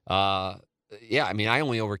 yeah, I mean, I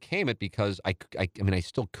only overcame it because I mean, I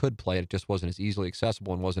still could play it. It just wasn't as easily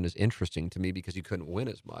accessible and wasn't as interesting to me because you couldn't win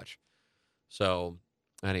as much. So,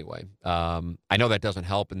 anyway, I know that doesn't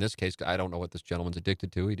help in this case. I don't know what this gentleman's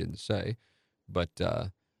addicted to. He didn't say, but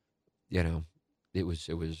it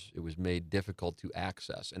was made difficult to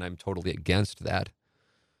access, and I'm totally against that.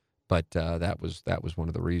 But that was one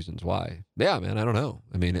of the reasons why. Yeah, man, I don't know.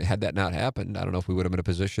 I mean, had that not happened, I don't know if we would have been in a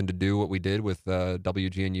position to do what we did with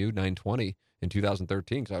WGNU 920 in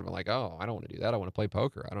 2013. Because I'd been like, oh, I don't want to do that. I want to play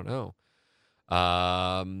poker. I don't know.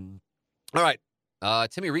 All right.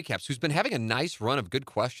 Timmy Recaps, who's been having a nice run of good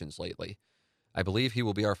questions lately. I believe he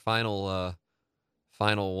will be our final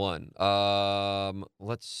one.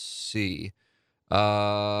 Let's see.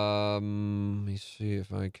 Let me see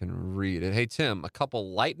if I can read it. Hey, Tim, a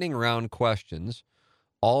couple lightning round questions,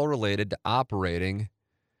 all related to operating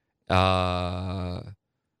and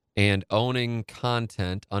owning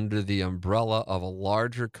content under the umbrella of a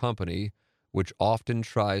larger company, which often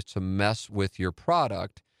tries to mess with your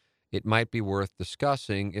product. It might be worth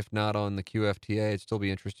discussing. If not on the QFTA, I'd still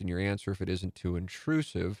be interested in your answer if it isn't too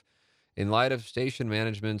intrusive. In light of station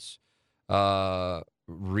management's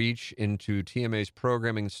reach into TMA's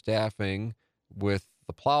programming and staffing with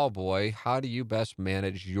the Plowboy, how do you best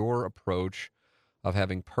manage your approach of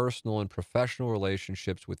having personal and professional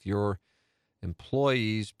relationships with your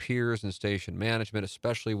employees, peers, and station management,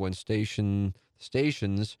 especially when stations'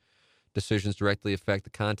 decisions directly affect the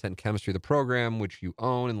content and chemistry of the program, which you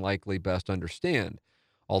own and likely best understand?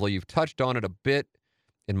 Although you've touched on it a bit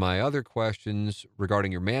in my other questions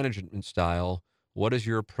regarding your management style, what is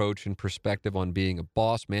your approach and perspective on being a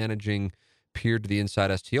boss, managing peer to the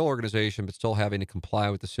inside STL organization, but still having to comply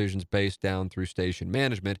with decisions based down through station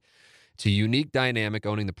management? It's a unique dynamic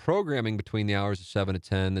owning the programming between the hours of 7 to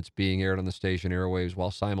 10 that's being aired on the station airwaves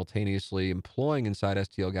while simultaneously employing inside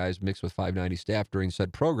STL guys mixed with 590 staff during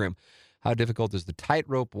said program. How difficult is the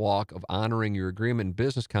tightrope walk of honoring your agreement and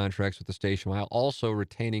business contracts with the station while also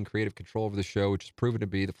retaining creative control over the show, which has proven to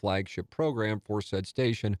be the flagship program for said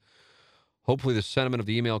station? Hopefully the sentiment of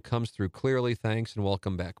the email comes through clearly. Thanks and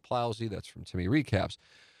welcome back, Plowsy. That's from Timmy Recaps.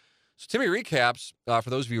 So Timmy Recaps, for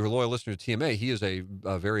those of you who are loyal listeners to TMA, he is a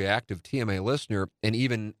very active TMA listener, and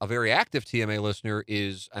even a very active TMA listener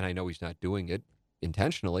is, and I know he's not doing it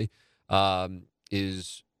intentionally,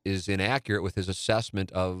 is inaccurate with his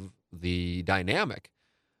assessment of the dynamic.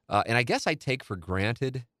 And I guess I take for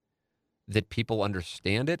granted that people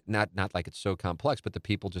understand it, not like it's so complex, but the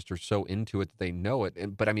people just are so into it that they know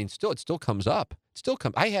it. But I mean, it still comes up.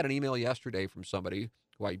 I had an email yesterday from somebody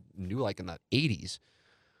who I knew like in the 80s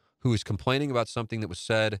who was complaining about something that was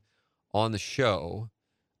said on the show,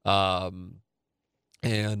 and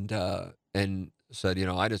said,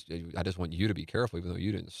 I just want you to be careful, even though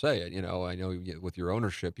you didn't say it. I know with your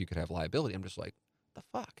ownership you could have liability. I'm just like, what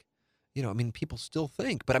the fuck? I mean, people still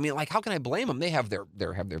think, but I mean, like, how can I blame them? They have their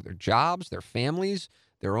jobs, their families,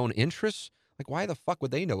 their own interests. Like, why the fuck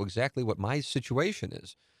would they know exactly what my situation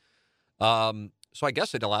is? So I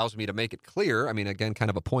guess it allows me to make it clear. I mean, again,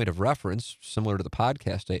 kind of a point of reference, similar to the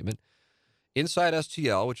podcast statement. Inside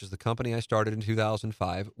STL, which is the company I started in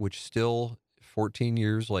 2005, which still 14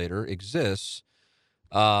 years later exists,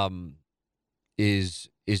 is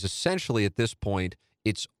essentially at this point,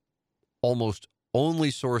 its almost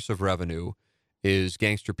only source of revenue is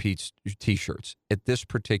Gangster Pete's T-shirts at this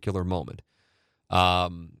particular moment.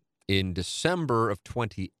 In December of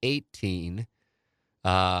 2018,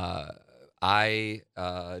 I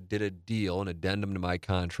did a deal, an addendum to my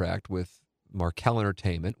contract with Markel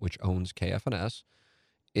Entertainment, which owns KFNS,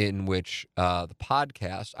 in which the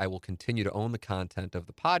podcast, I will continue to own the content of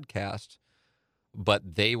the podcast,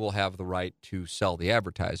 but they will have the right to sell the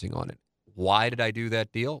advertising on it. Why did I do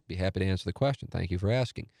that deal? Be happy to answer the question. Thank you for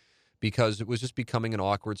asking. Because it was just becoming an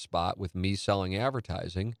awkward spot with me selling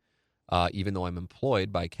advertising, even though I'm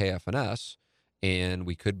employed by KFNS, and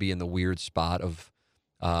we could be in the weird spot of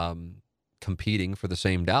competing for the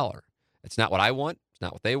same dollar. It's not what I want. It's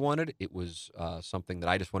not what they wanted. It was something that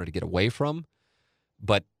I just wanted to get away from.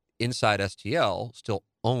 But Inside STL still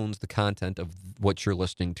owns the content of what you're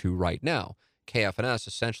listening to right now. KFNS,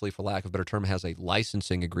 essentially, for lack of a better term, has a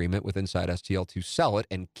licensing agreement with Inside STL to sell it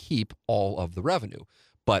and keep all of the revenue.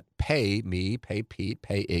 But pay me, pay Pete,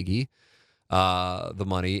 pay Iggy the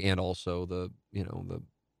money, and also the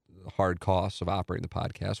hard costs of operating the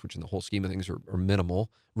podcast, which in the whole scheme of things are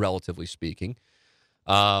minimal, relatively speaking.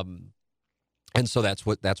 And so that's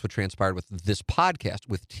what transpired with this podcast.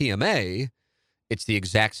 With TMA, it's the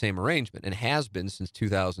exact same arrangement and has been since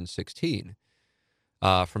 2016.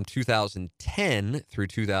 From 2010 through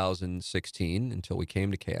 2016, until we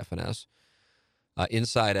came to KFNS,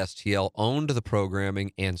 Inside STL owned the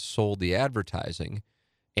programming and sold the advertising,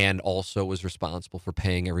 and also was responsible for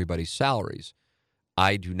paying everybody's salaries.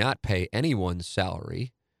 I do not pay anyone's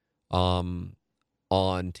salary on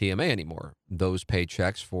TMA anymore. Those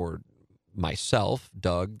paychecks for myself,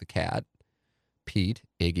 Doug, the cat, Pete,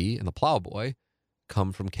 Iggy, and the Plowboy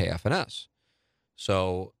come from KFNS.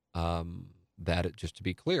 So that, just to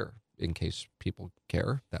be clear, in case people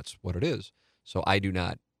care, that's what it is. So I do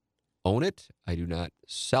not own it. I do not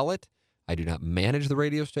sell it. I do not manage the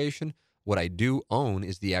radio station. What I do own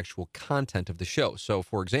is the actual content of the show. So,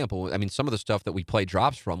 for example, I mean, some of the stuff that we play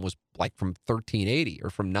drops from was like from 1380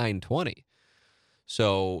 or from 920.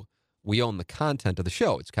 So we own the content of the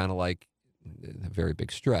show. It's kind of like a very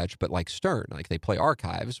big stretch, but like Stern, like they play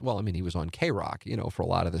archives. Well, I mean, he was on K-Rock, for a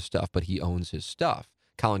lot of this stuff, but he owns his stuff.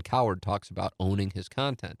 Colin Cowherd talks about owning his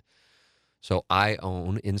content. So I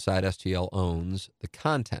own, Inside STL owns the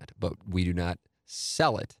content, but we do not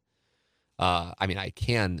sell it. I mean, I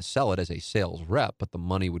can sell it as a sales rep, but the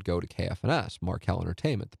money would go to KFNS, Markel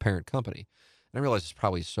Entertainment, the parent company. And I realize it's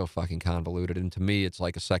probably so fucking convoluted, and to me, it's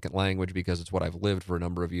like a second language because it's what I've lived for a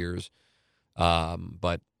number of years.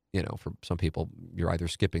 But, for some people, you're either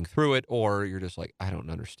skipping through it or you're just like, I don't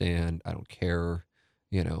understand. I don't care.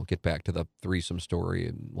 Get back to the threesome story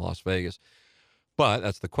in Las Vegas. But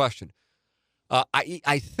that's the question.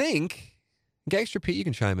 I think, Gangster Pete, you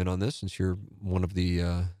can chime in on this since you're one of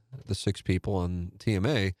the 6 people on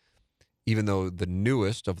TMA, even though the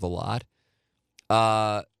newest of the lot.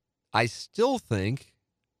 I still think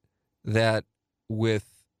that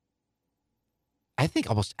I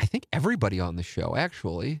think everybody on the show,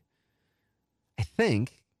 actually, I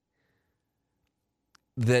think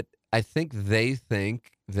they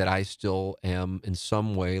think that I still am in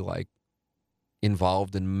some way like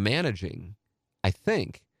involved in managing. I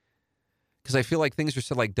think, because I feel like things are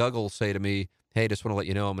said, like Doug will say to me, hey, just want to let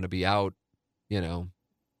you know I'm going to be out,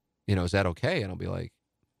 is that okay? And I'll be like,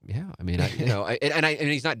 yeah, I mean, and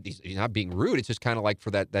he's not being rude. It's just kind of like for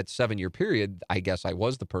that 7-year period, I guess I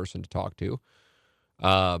was the person to talk to.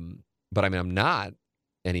 But I mean, I'm not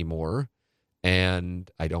anymore, and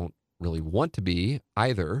I don't really want to be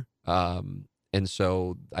either. And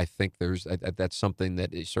so I think that's something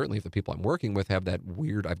that is, certainly if the people I'm working with have that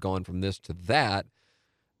weird, I've gone from this to that,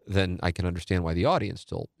 then I can understand why the audience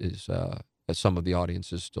still is, some of the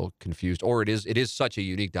audience is still confused, or it is such a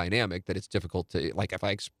unique dynamic that it's difficult to, like, if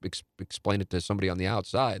I explain it to somebody on the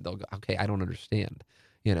outside, they'll go, okay, I don't understand.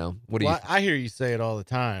 What do you? I hear you say it all the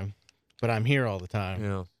time, but I'm here all the time.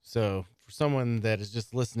 Yeah. So for someone that is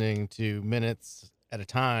just listening to minutes at a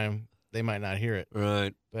time, they might not hear it.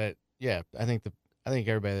 Right. But yeah, I think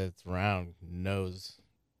everybody that's around knows.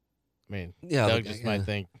 I mean, yeah, Doug just might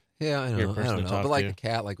think. Yeah, I You're a person don't to know. talk But like to. a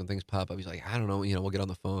cat, like when things pop up, he's like, I don't know, we'll get on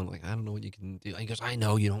the phone. Like, I don't know what you can do. He goes, I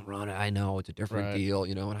know you don't run it. I know it's a different Right. deal,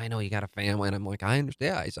 and I know you got a family. And I'm like, I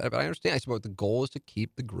understand. I said, but I understand. I said, but the goal is to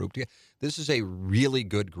keep the group together. This is a really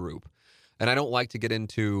good group. And I don't like to get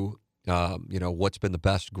into, what's been the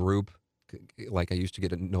best group. Like I used to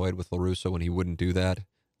get annoyed with LaRusso when he wouldn't do that.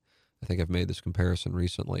 I think I've made this comparison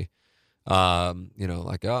recently.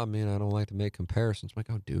 Like, oh, man, I don't like to make comparisons. I'm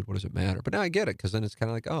like, oh, dude, what does it matter? But now I get it, because then it's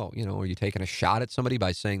kind of like, oh, are you taking a shot at somebody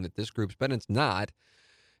by saying that this group's better? It's not.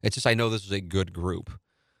 It's just I know this is a good group.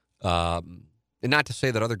 And not to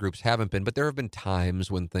say that other groups haven't been, but there have been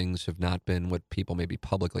times when things have not been what people maybe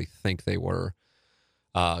publicly think they were,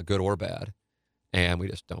 good or bad. And we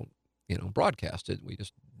just don't, broadcast it. We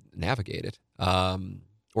just navigate it.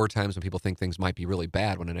 Or times when people think things might be really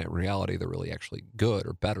bad when in reality they're really actually good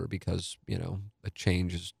or better because, a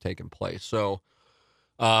change has taken place. So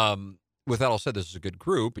with that all said, this is a good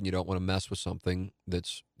group and you don't want to mess with something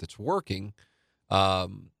that's working.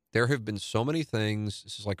 There have been so many things.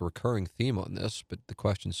 This is like a recurring theme on this, but the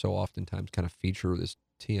questions so oftentimes kind of feature this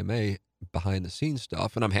TMA behind the scenes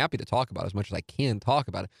stuff. And I'm happy to talk about it as much as I can talk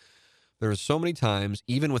about it. There are so many times,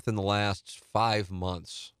 even within the last 5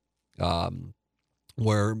 months,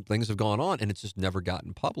 where things have gone on and it's just never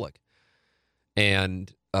gotten public.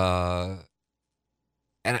 And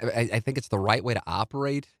and I think it's the right way to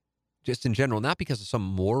operate, just in general, not because of some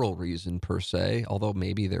moral reason per se, although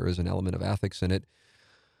maybe there is an element of ethics in it,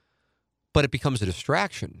 but it becomes a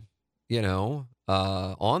distraction,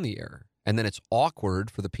 on the air. And then it's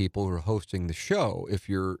awkward for the people who are hosting the show if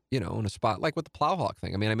you're, in a spot like with the Plowhawk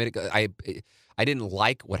thing. I mean, I didn't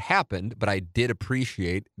like what happened, but I did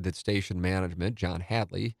appreciate that station management, John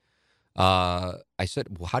Hadley. I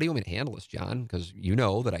said, well, how do you want me to handle this, John? Because you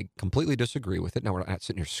know that I completely disagree with it. Now, we're not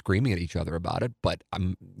sitting here screaming at each other about it, but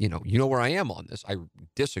I'm, you know where I am on this. I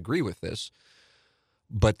disagree with this.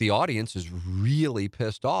 But the audience is really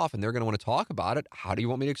pissed off, and they're going to want to talk about it. How do you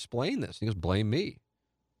want me to explain this? He goes, blame me.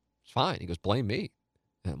 It's fine. He goes, blame me.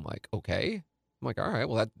 And I'm like, okay. I'm like, all right,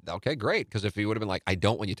 well, okay, great. Because if he would have been like, I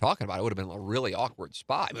don't want you talking about it, it would have been a really awkward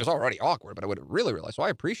spot. It was already awkward, but I would have really realized. So I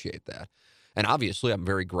appreciate that. And obviously, I'm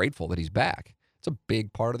very grateful that he's back. It's a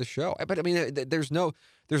big part of the show. But I mean, there's no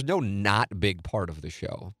not big part of the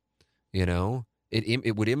show.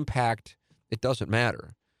 It would impact. It doesn't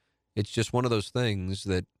matter. It's just one of those things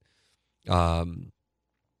that, I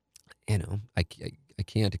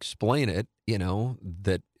can't explain it.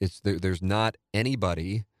 That there's not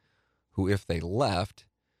anybody who, if they left,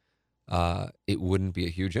 it wouldn't be a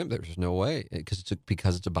huge impact. There's no way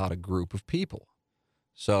because it's about a group of people.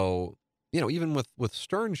 So, even with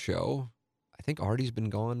Stern's show, I think Artie's been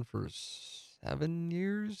gone for 7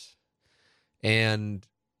 years. And,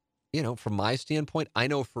 from my standpoint, I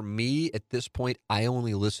know for me at this point, I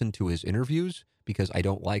only listen to his interviews because I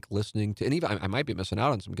don't like listening to, and even I might be missing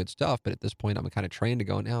out on some good stuff, but at this point, I'm kind of trained to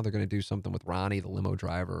go, now they're going to do something with Ronnie, the limo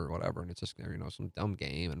driver or whatever. And it's just, some dumb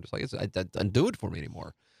game. And I'm just like, it doesn't do it for me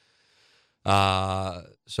anymore.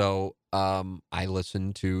 So I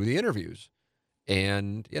listen to the interviews.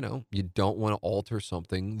 And, you don't want to alter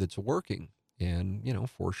something that's working. And,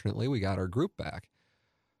 fortunately, we got our group back.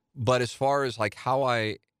 But as far as like how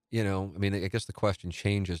I guess the question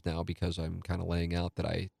changes now because I'm kind of laying out that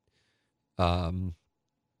I, am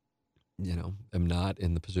not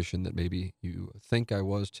in the position that maybe you think I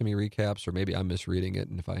was, Timmy Recaps, or maybe I'm misreading it.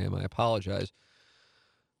 And if I am, I apologize.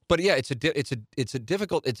 But yeah, it's a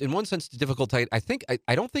difficult, it's in one sense difficult. I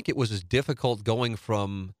don't think it was as difficult going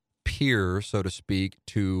from peer, so to speak,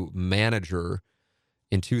 to manager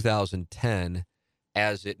in 2010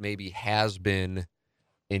 as it maybe has been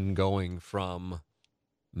in going from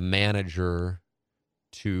manager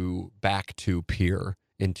to back to peer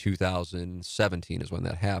in 2017 is when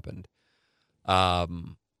that happened.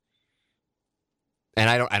 And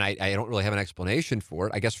I don't really have an explanation for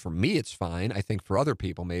it. I guess for me it's fine. I think for other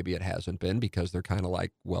people maybe it hasn't been because they're kind of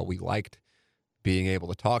like, well, we liked being able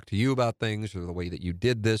to talk to you about things or the way that you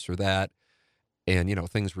did this or that. And,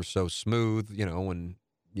 things were so smooth, when,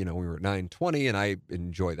 we were at 920 and I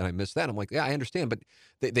enjoyed that. I missed that. I'm like, yeah, I understand. But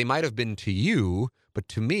they might have been to you, but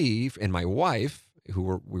to me and my wife, we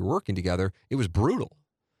were working together, it was brutal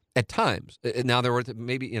at times. Now there were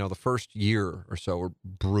maybe, the first year or so were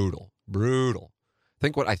brutal.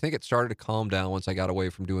 I think it started to calm down once I got away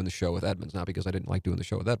from doing the show with Edmonds. Not because I didn't like doing the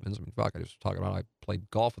show with Edmonds. I mean, fuck, I just talking about I played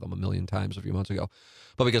golf with him a million times a few months ago.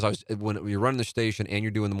 But because when you're running the station and you're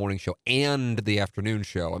doing the morning show and the afternoon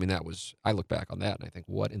show, I mean, I look back on that and I think,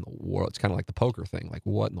 what in the world? It's kind of like the poker thing. Like,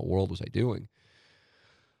 what in the world was I doing?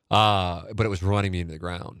 But it was running me into the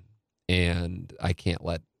ground. And I can't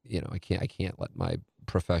let, I can't let my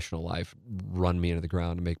professional life run me into the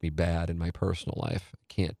ground and make me bad in my personal life.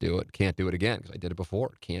 Can't do it. Can't do it again because I did it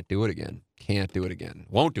before. Can't do it again. Can't do it again.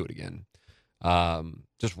 Won't do it again.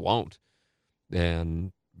 Just won't.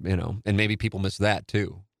 And, and maybe people miss that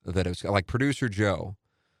too. That it was like producer Joe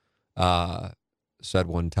said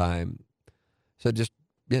one time, just,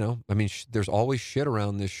 there's always shit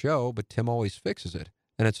around this show, but Tim always fixes it.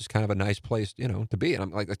 And it's just kind of a nice place, to be. And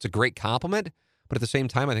I'm like, it's a great compliment. But at the same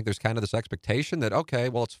time, I think there's kind of this expectation that, okay,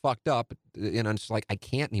 well, it's fucked up. And it's like, I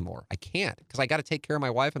can't anymore. I can't because I got to take care of my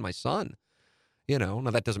wife and my son. Now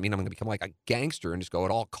that doesn't mean I'm going to become like a gangster and just go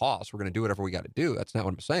at all costs. We're going to do whatever we got to do. That's not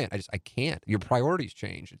what I'm saying. I can't. Your priorities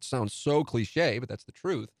change. It sounds so cliche, but that's the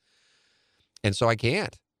truth. And so I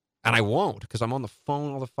can't. And I won't because I'm on the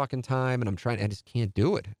phone all the fucking time and I just can't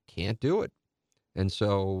do it. Can't do it. And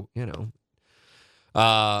so, and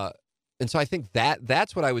so I think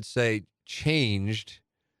that's what I would say changed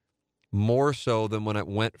more so than when it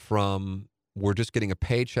went from we're just getting a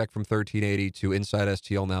paycheck from 1380 to Inside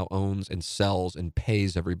STL now owns and sells and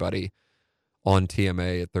pays everybody on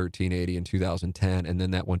TMA at 1380 in 2010. And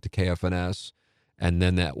then that went to KFNS. And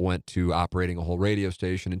then that went to operating a whole radio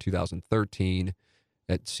station in 2013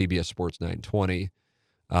 at CBS Sports 920.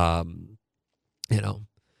 And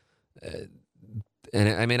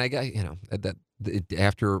I mean, I got, that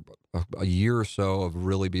after a year or so of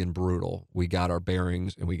really being brutal, we got our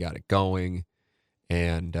bearings and we got it going.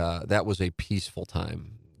 And that was a peaceful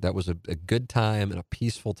time. That was a good time and a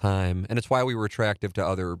peaceful time. And it's why we were attractive to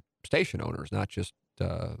other station owners, not just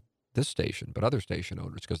this station, but other station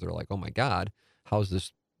owners, because they're like, oh, my God, how's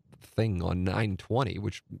this thing on 920,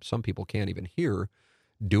 which some people can't even hear,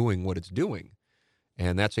 doing what it's doing?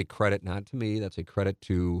 And that's a credit not to me. That's a credit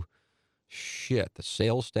to, the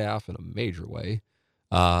sales staff in a major way.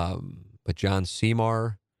 But John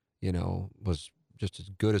Seymour, was just as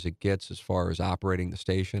good as it gets as far as operating the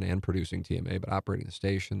station and producing TMA, but operating the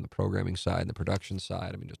station, the programming side, and the production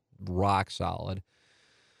side, I mean, just rock solid.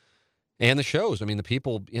 And the shows, I mean, the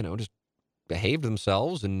people, just behaved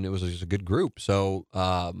themselves, and it was just a good group. So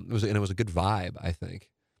it was a good vibe, I think.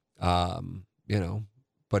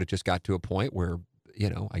 But it just got to a point where,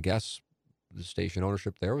 I guess the station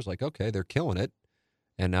ownership there was like, okay, they're killing it,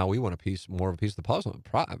 and now we want more of a piece of the puzzle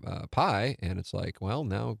pie. And it's like, well,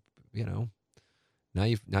 now now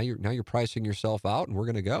you're pricing yourself out, and we're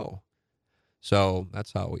going to go. So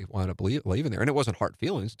that's how we wound up leaving there. And it wasn't hard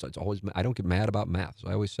feelings. It's always, I don't get mad about math. So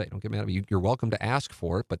I always say, don't get mad. You're welcome to ask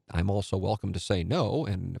for it, but I'm also welcome to say no.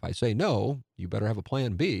 And if I say no, you better have a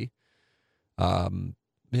plan B. I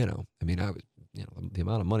mean, I was, the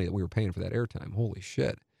amount of money that we were paying for that airtime, holy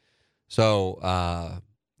shit. So,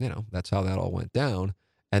 that's how that all went down.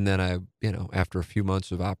 And then after a few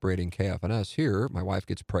months of operating KFNS here, my wife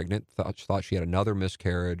gets pregnant, thought she had another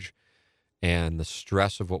miscarriage. And the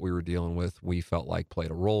stress of what we were dealing with, we felt like played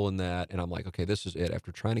a role in that. And I'm like, okay, this is it.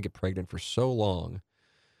 After trying to get pregnant for so long,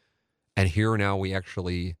 and here now we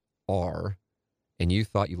actually are, and you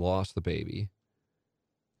thought you lost the baby,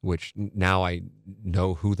 which now I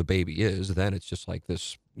know who the baby is. Then it's just like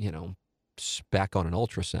this, speck on an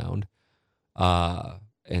ultrasound.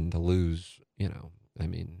 And to lose, I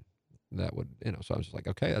mean, that would, so I was just like,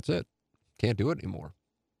 okay, that's it. Can't do it anymore.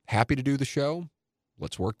 Happy to do the show.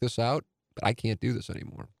 Let's work this out. But I can't do this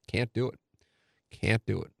anymore. Can't do it. Can't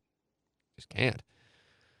do it. Just can't.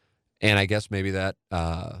 And I guess maybe that,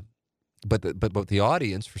 but the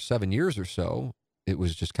audience for 7 years or so, it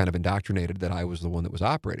was just kind of indoctrinated that I was the one that was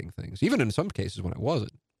operating things, even in some cases when I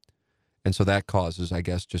wasn't. And so that causes, I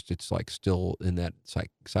guess, just it's like still in that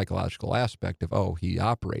psychological aspect of, oh, he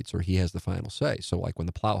operates or he has the final say. So like when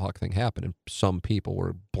the Plowhawk thing happened and some people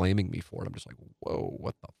were blaming me for it, I'm just like, whoa,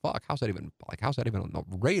 what the fuck? How's that even on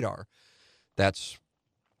the radar? That's,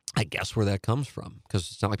 I guess, where that comes from.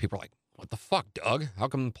 Because it's not like people are like, what the fuck, Doug? How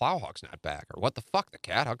come the Plowhawk's not back? Or what the fuck, the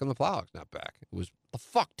cat? How come the Plowhawk's not back? It was, the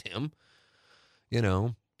fuck, Tim?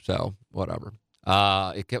 So whatever.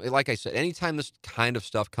 Like I said, anytime this kind of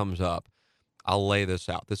stuff comes up, I'll lay this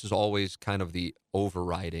out. This is always kind of the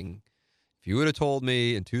overriding. If you would have told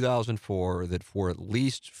me in 2004 that for at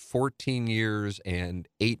least 14 years and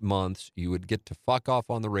 8 months, you would get to fuck off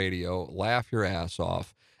on the radio, laugh your ass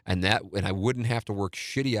off, and I wouldn't have to work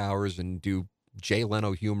shitty hours and do Jay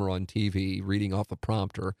Leno humor on TV, reading off the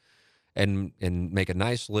prompter, and make a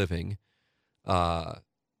nice living,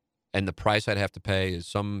 and the price I'd have to pay is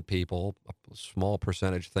some people, a small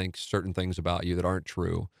percentage, think certain things about you that aren't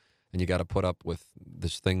true. And you got to put up with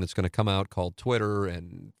this thing that's going to come out called Twitter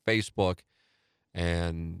and Facebook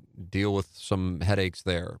and deal with some headaches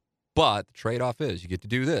there. But the trade-off is you get to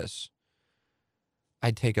do this.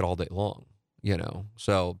 I'd take it all day long,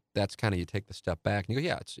 So that's kind of, you take the step back and you go,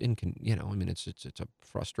 yeah, it's it's a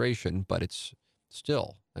frustration, but it's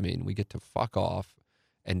still, we get to fuck off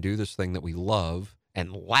and do this thing that we love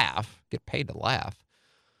and laugh, get paid to laugh.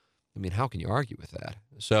 How can you argue with that?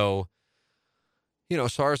 So,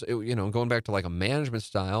 as far as, going back to like a management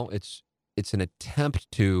style, it's an attempt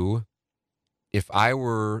to, if I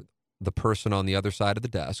were the person on the other side of the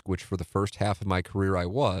desk, which for the first half of my career I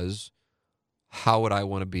was, how would I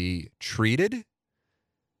want to be treated?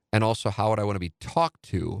 And also, how would I want to be talked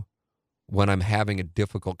to when I'm having a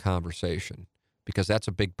difficult conversation? Because that's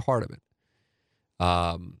a big part of it.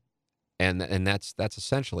 And that's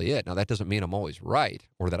essentially it. Now, that doesn't mean I'm always right,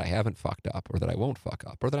 or that I haven't fucked up, or that I won't fuck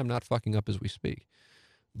up, or that I'm not fucking up as we speak.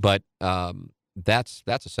 But that's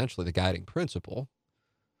essentially the guiding principle.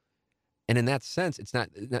 And in that sense, it's not.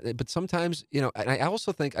 But sometimes, I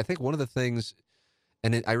also think one of the things,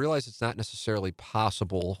 and I realize it's not necessarily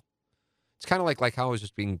possible. It's kind of like how I was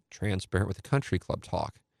just being transparent with the country club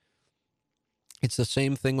talk. It's the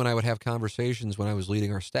same thing when I would have conversations when I was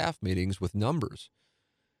leading our staff meetings with numbers.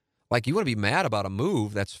 Like, you want to be mad about a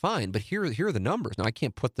move, that's fine, but here are the numbers. Now, I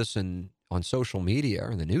can't put this on social media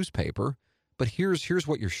or in the newspaper, but here's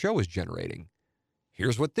what your show is generating.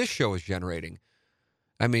 Here's what this show is generating.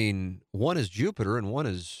 One is Jupiter and one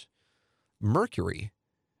is Mercury.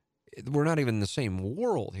 We're not even in the same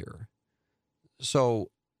world here. So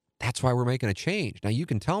that's why we're making a change. Now, you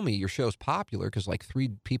can tell me your show's popular because like 3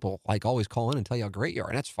 people like always call in and tell you how great you are,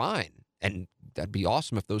 and that's fine. And that'd be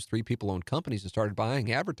awesome if those 3 people owned companies and started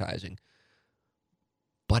buying advertising.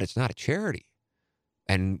 But it's not a charity.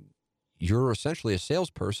 And you're essentially a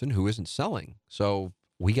salesperson who isn't selling. So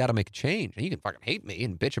we got to make a change. And you can fucking hate me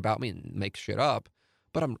and bitch about me and make shit up,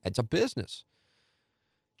 but it's a business.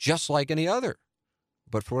 Just like any other.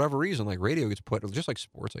 But for whatever reason, like radio gets put, just like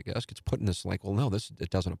sports, I guess, gets put in this like, well, no, it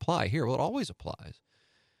doesn't apply here. Well, it always applies.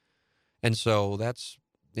 And so that's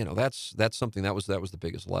something that was the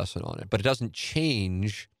biggest lesson on it. But it doesn't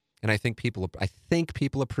change. And I think people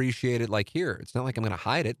appreciate it. Like here, it's not like I'm going to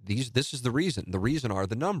hide it. This is the reason. The reason are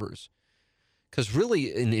the numbers. Because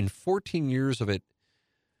really, in 14 years of it,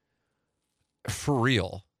 for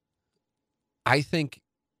real, I think.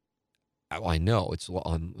 Well, I know it's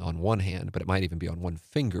on one hand, but it might even be on one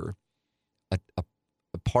finger, a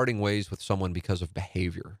parting ways with someone because of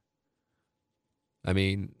behavior. I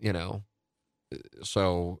mean,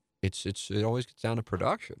 so it always gets down to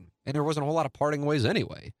production, and there wasn't a whole lot of parting ways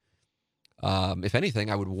anyway. If anything,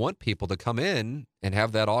 I would want people to come in and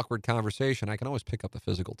have that awkward conversation. I can always pick up the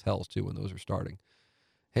physical tells too when those are starting.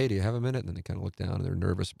 Hey, do you have a minute? And then they kind of look down and they're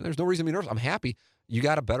nervous. But there's no reason to be nervous. I'm happy. You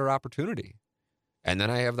got a better opportunity. And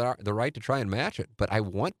then I have the right to try and match it. But I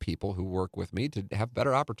want people who work with me to have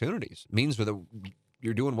better opportunities. It means that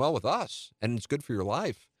you're doing well with us, and it's good for your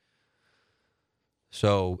life.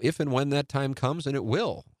 So if and when that time comes, and it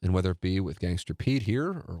will, and whether it be with Gangster Pete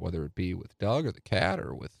here, or whether it be with Doug or the Cat,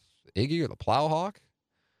 or with Iggy or the Plowhawk,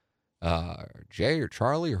 or Jay or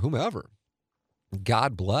Charlie or whomever,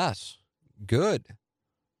 God bless. Good.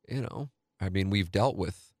 I mean, we've dealt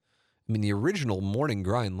with, the original Morning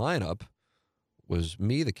Grind lineup was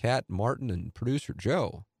me, the Cat, Martin, and producer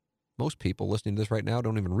Joe. Most people listening to this right now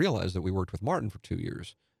don't even realize that we worked with Martin for 2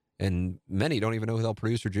 years. And many don't even know who the hell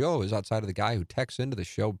producer Joe is outside of the guy who texts into the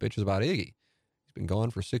show, bitches about Iggy. He's been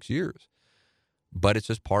gone for 6 years. But it's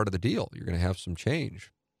just part of the deal. You're going to have some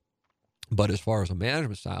change. But as far as a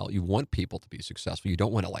management style, you want people to be successful. You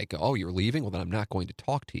don't want to like, oh, you're leaving? Well, then I'm not going to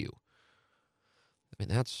talk to you. I mean,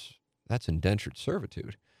 that's indentured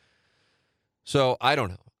servitude. So I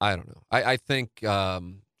don't know. I think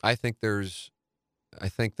there's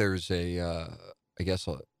a I guess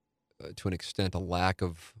to an extent a lack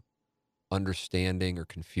of understanding or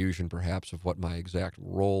confusion perhaps of what my exact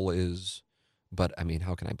role is. But I mean,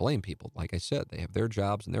 how can I blame people? Like I said, they have their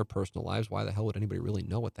jobs and their personal lives. Why the hell would anybody really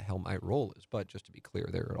know what the hell my role is? But just to be clear,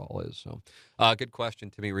 there it all is. So good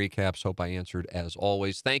question. Timmy Recaps. Hope I answered as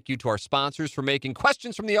always. Thank you to our sponsors for making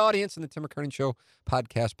questions from the audience and the Tim McKernan Show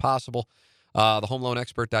podcast possible.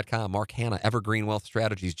 TheHomeLoanExpert.com, Mark Hanna, Evergreen Wealth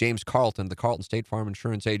Strategies, James Carlton, the Carlton State Farm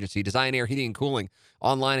Insurance Agency, Design Air Heating and Cooling,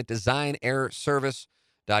 online at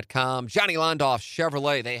DesignAirService.com. Johnny Londoff,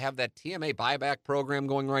 Chevrolet, they have that TMA buyback program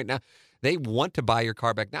going right now. They want to buy your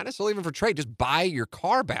car back, not necessarily even for trade, just buy your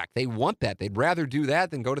car back. They want that. They'd rather do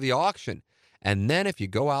that than go to the auction. And then if you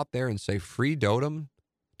go out there and say free dotem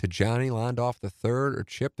to Johnny Londoff III or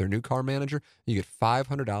Chip, their new car manager, you get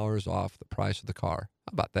 $500 off the price of the car.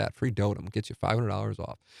 How about that? Free dotem gets you $500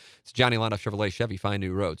 off. It's Johnny Londoff Chevrolet, Chevy, find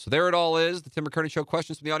new roads. So there it all is, the Tim McKernan Show.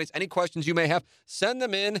 Questions from the audience. Any questions you may have, send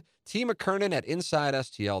them in. T. McKernan at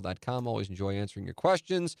InsideSTL.com. Always enjoy answering your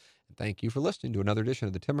questions. And thank you for listening to another edition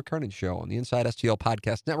of the Tim McKernan Show on the Inside STL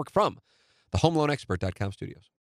Podcast Network from the HomeLoanExpert.com studios.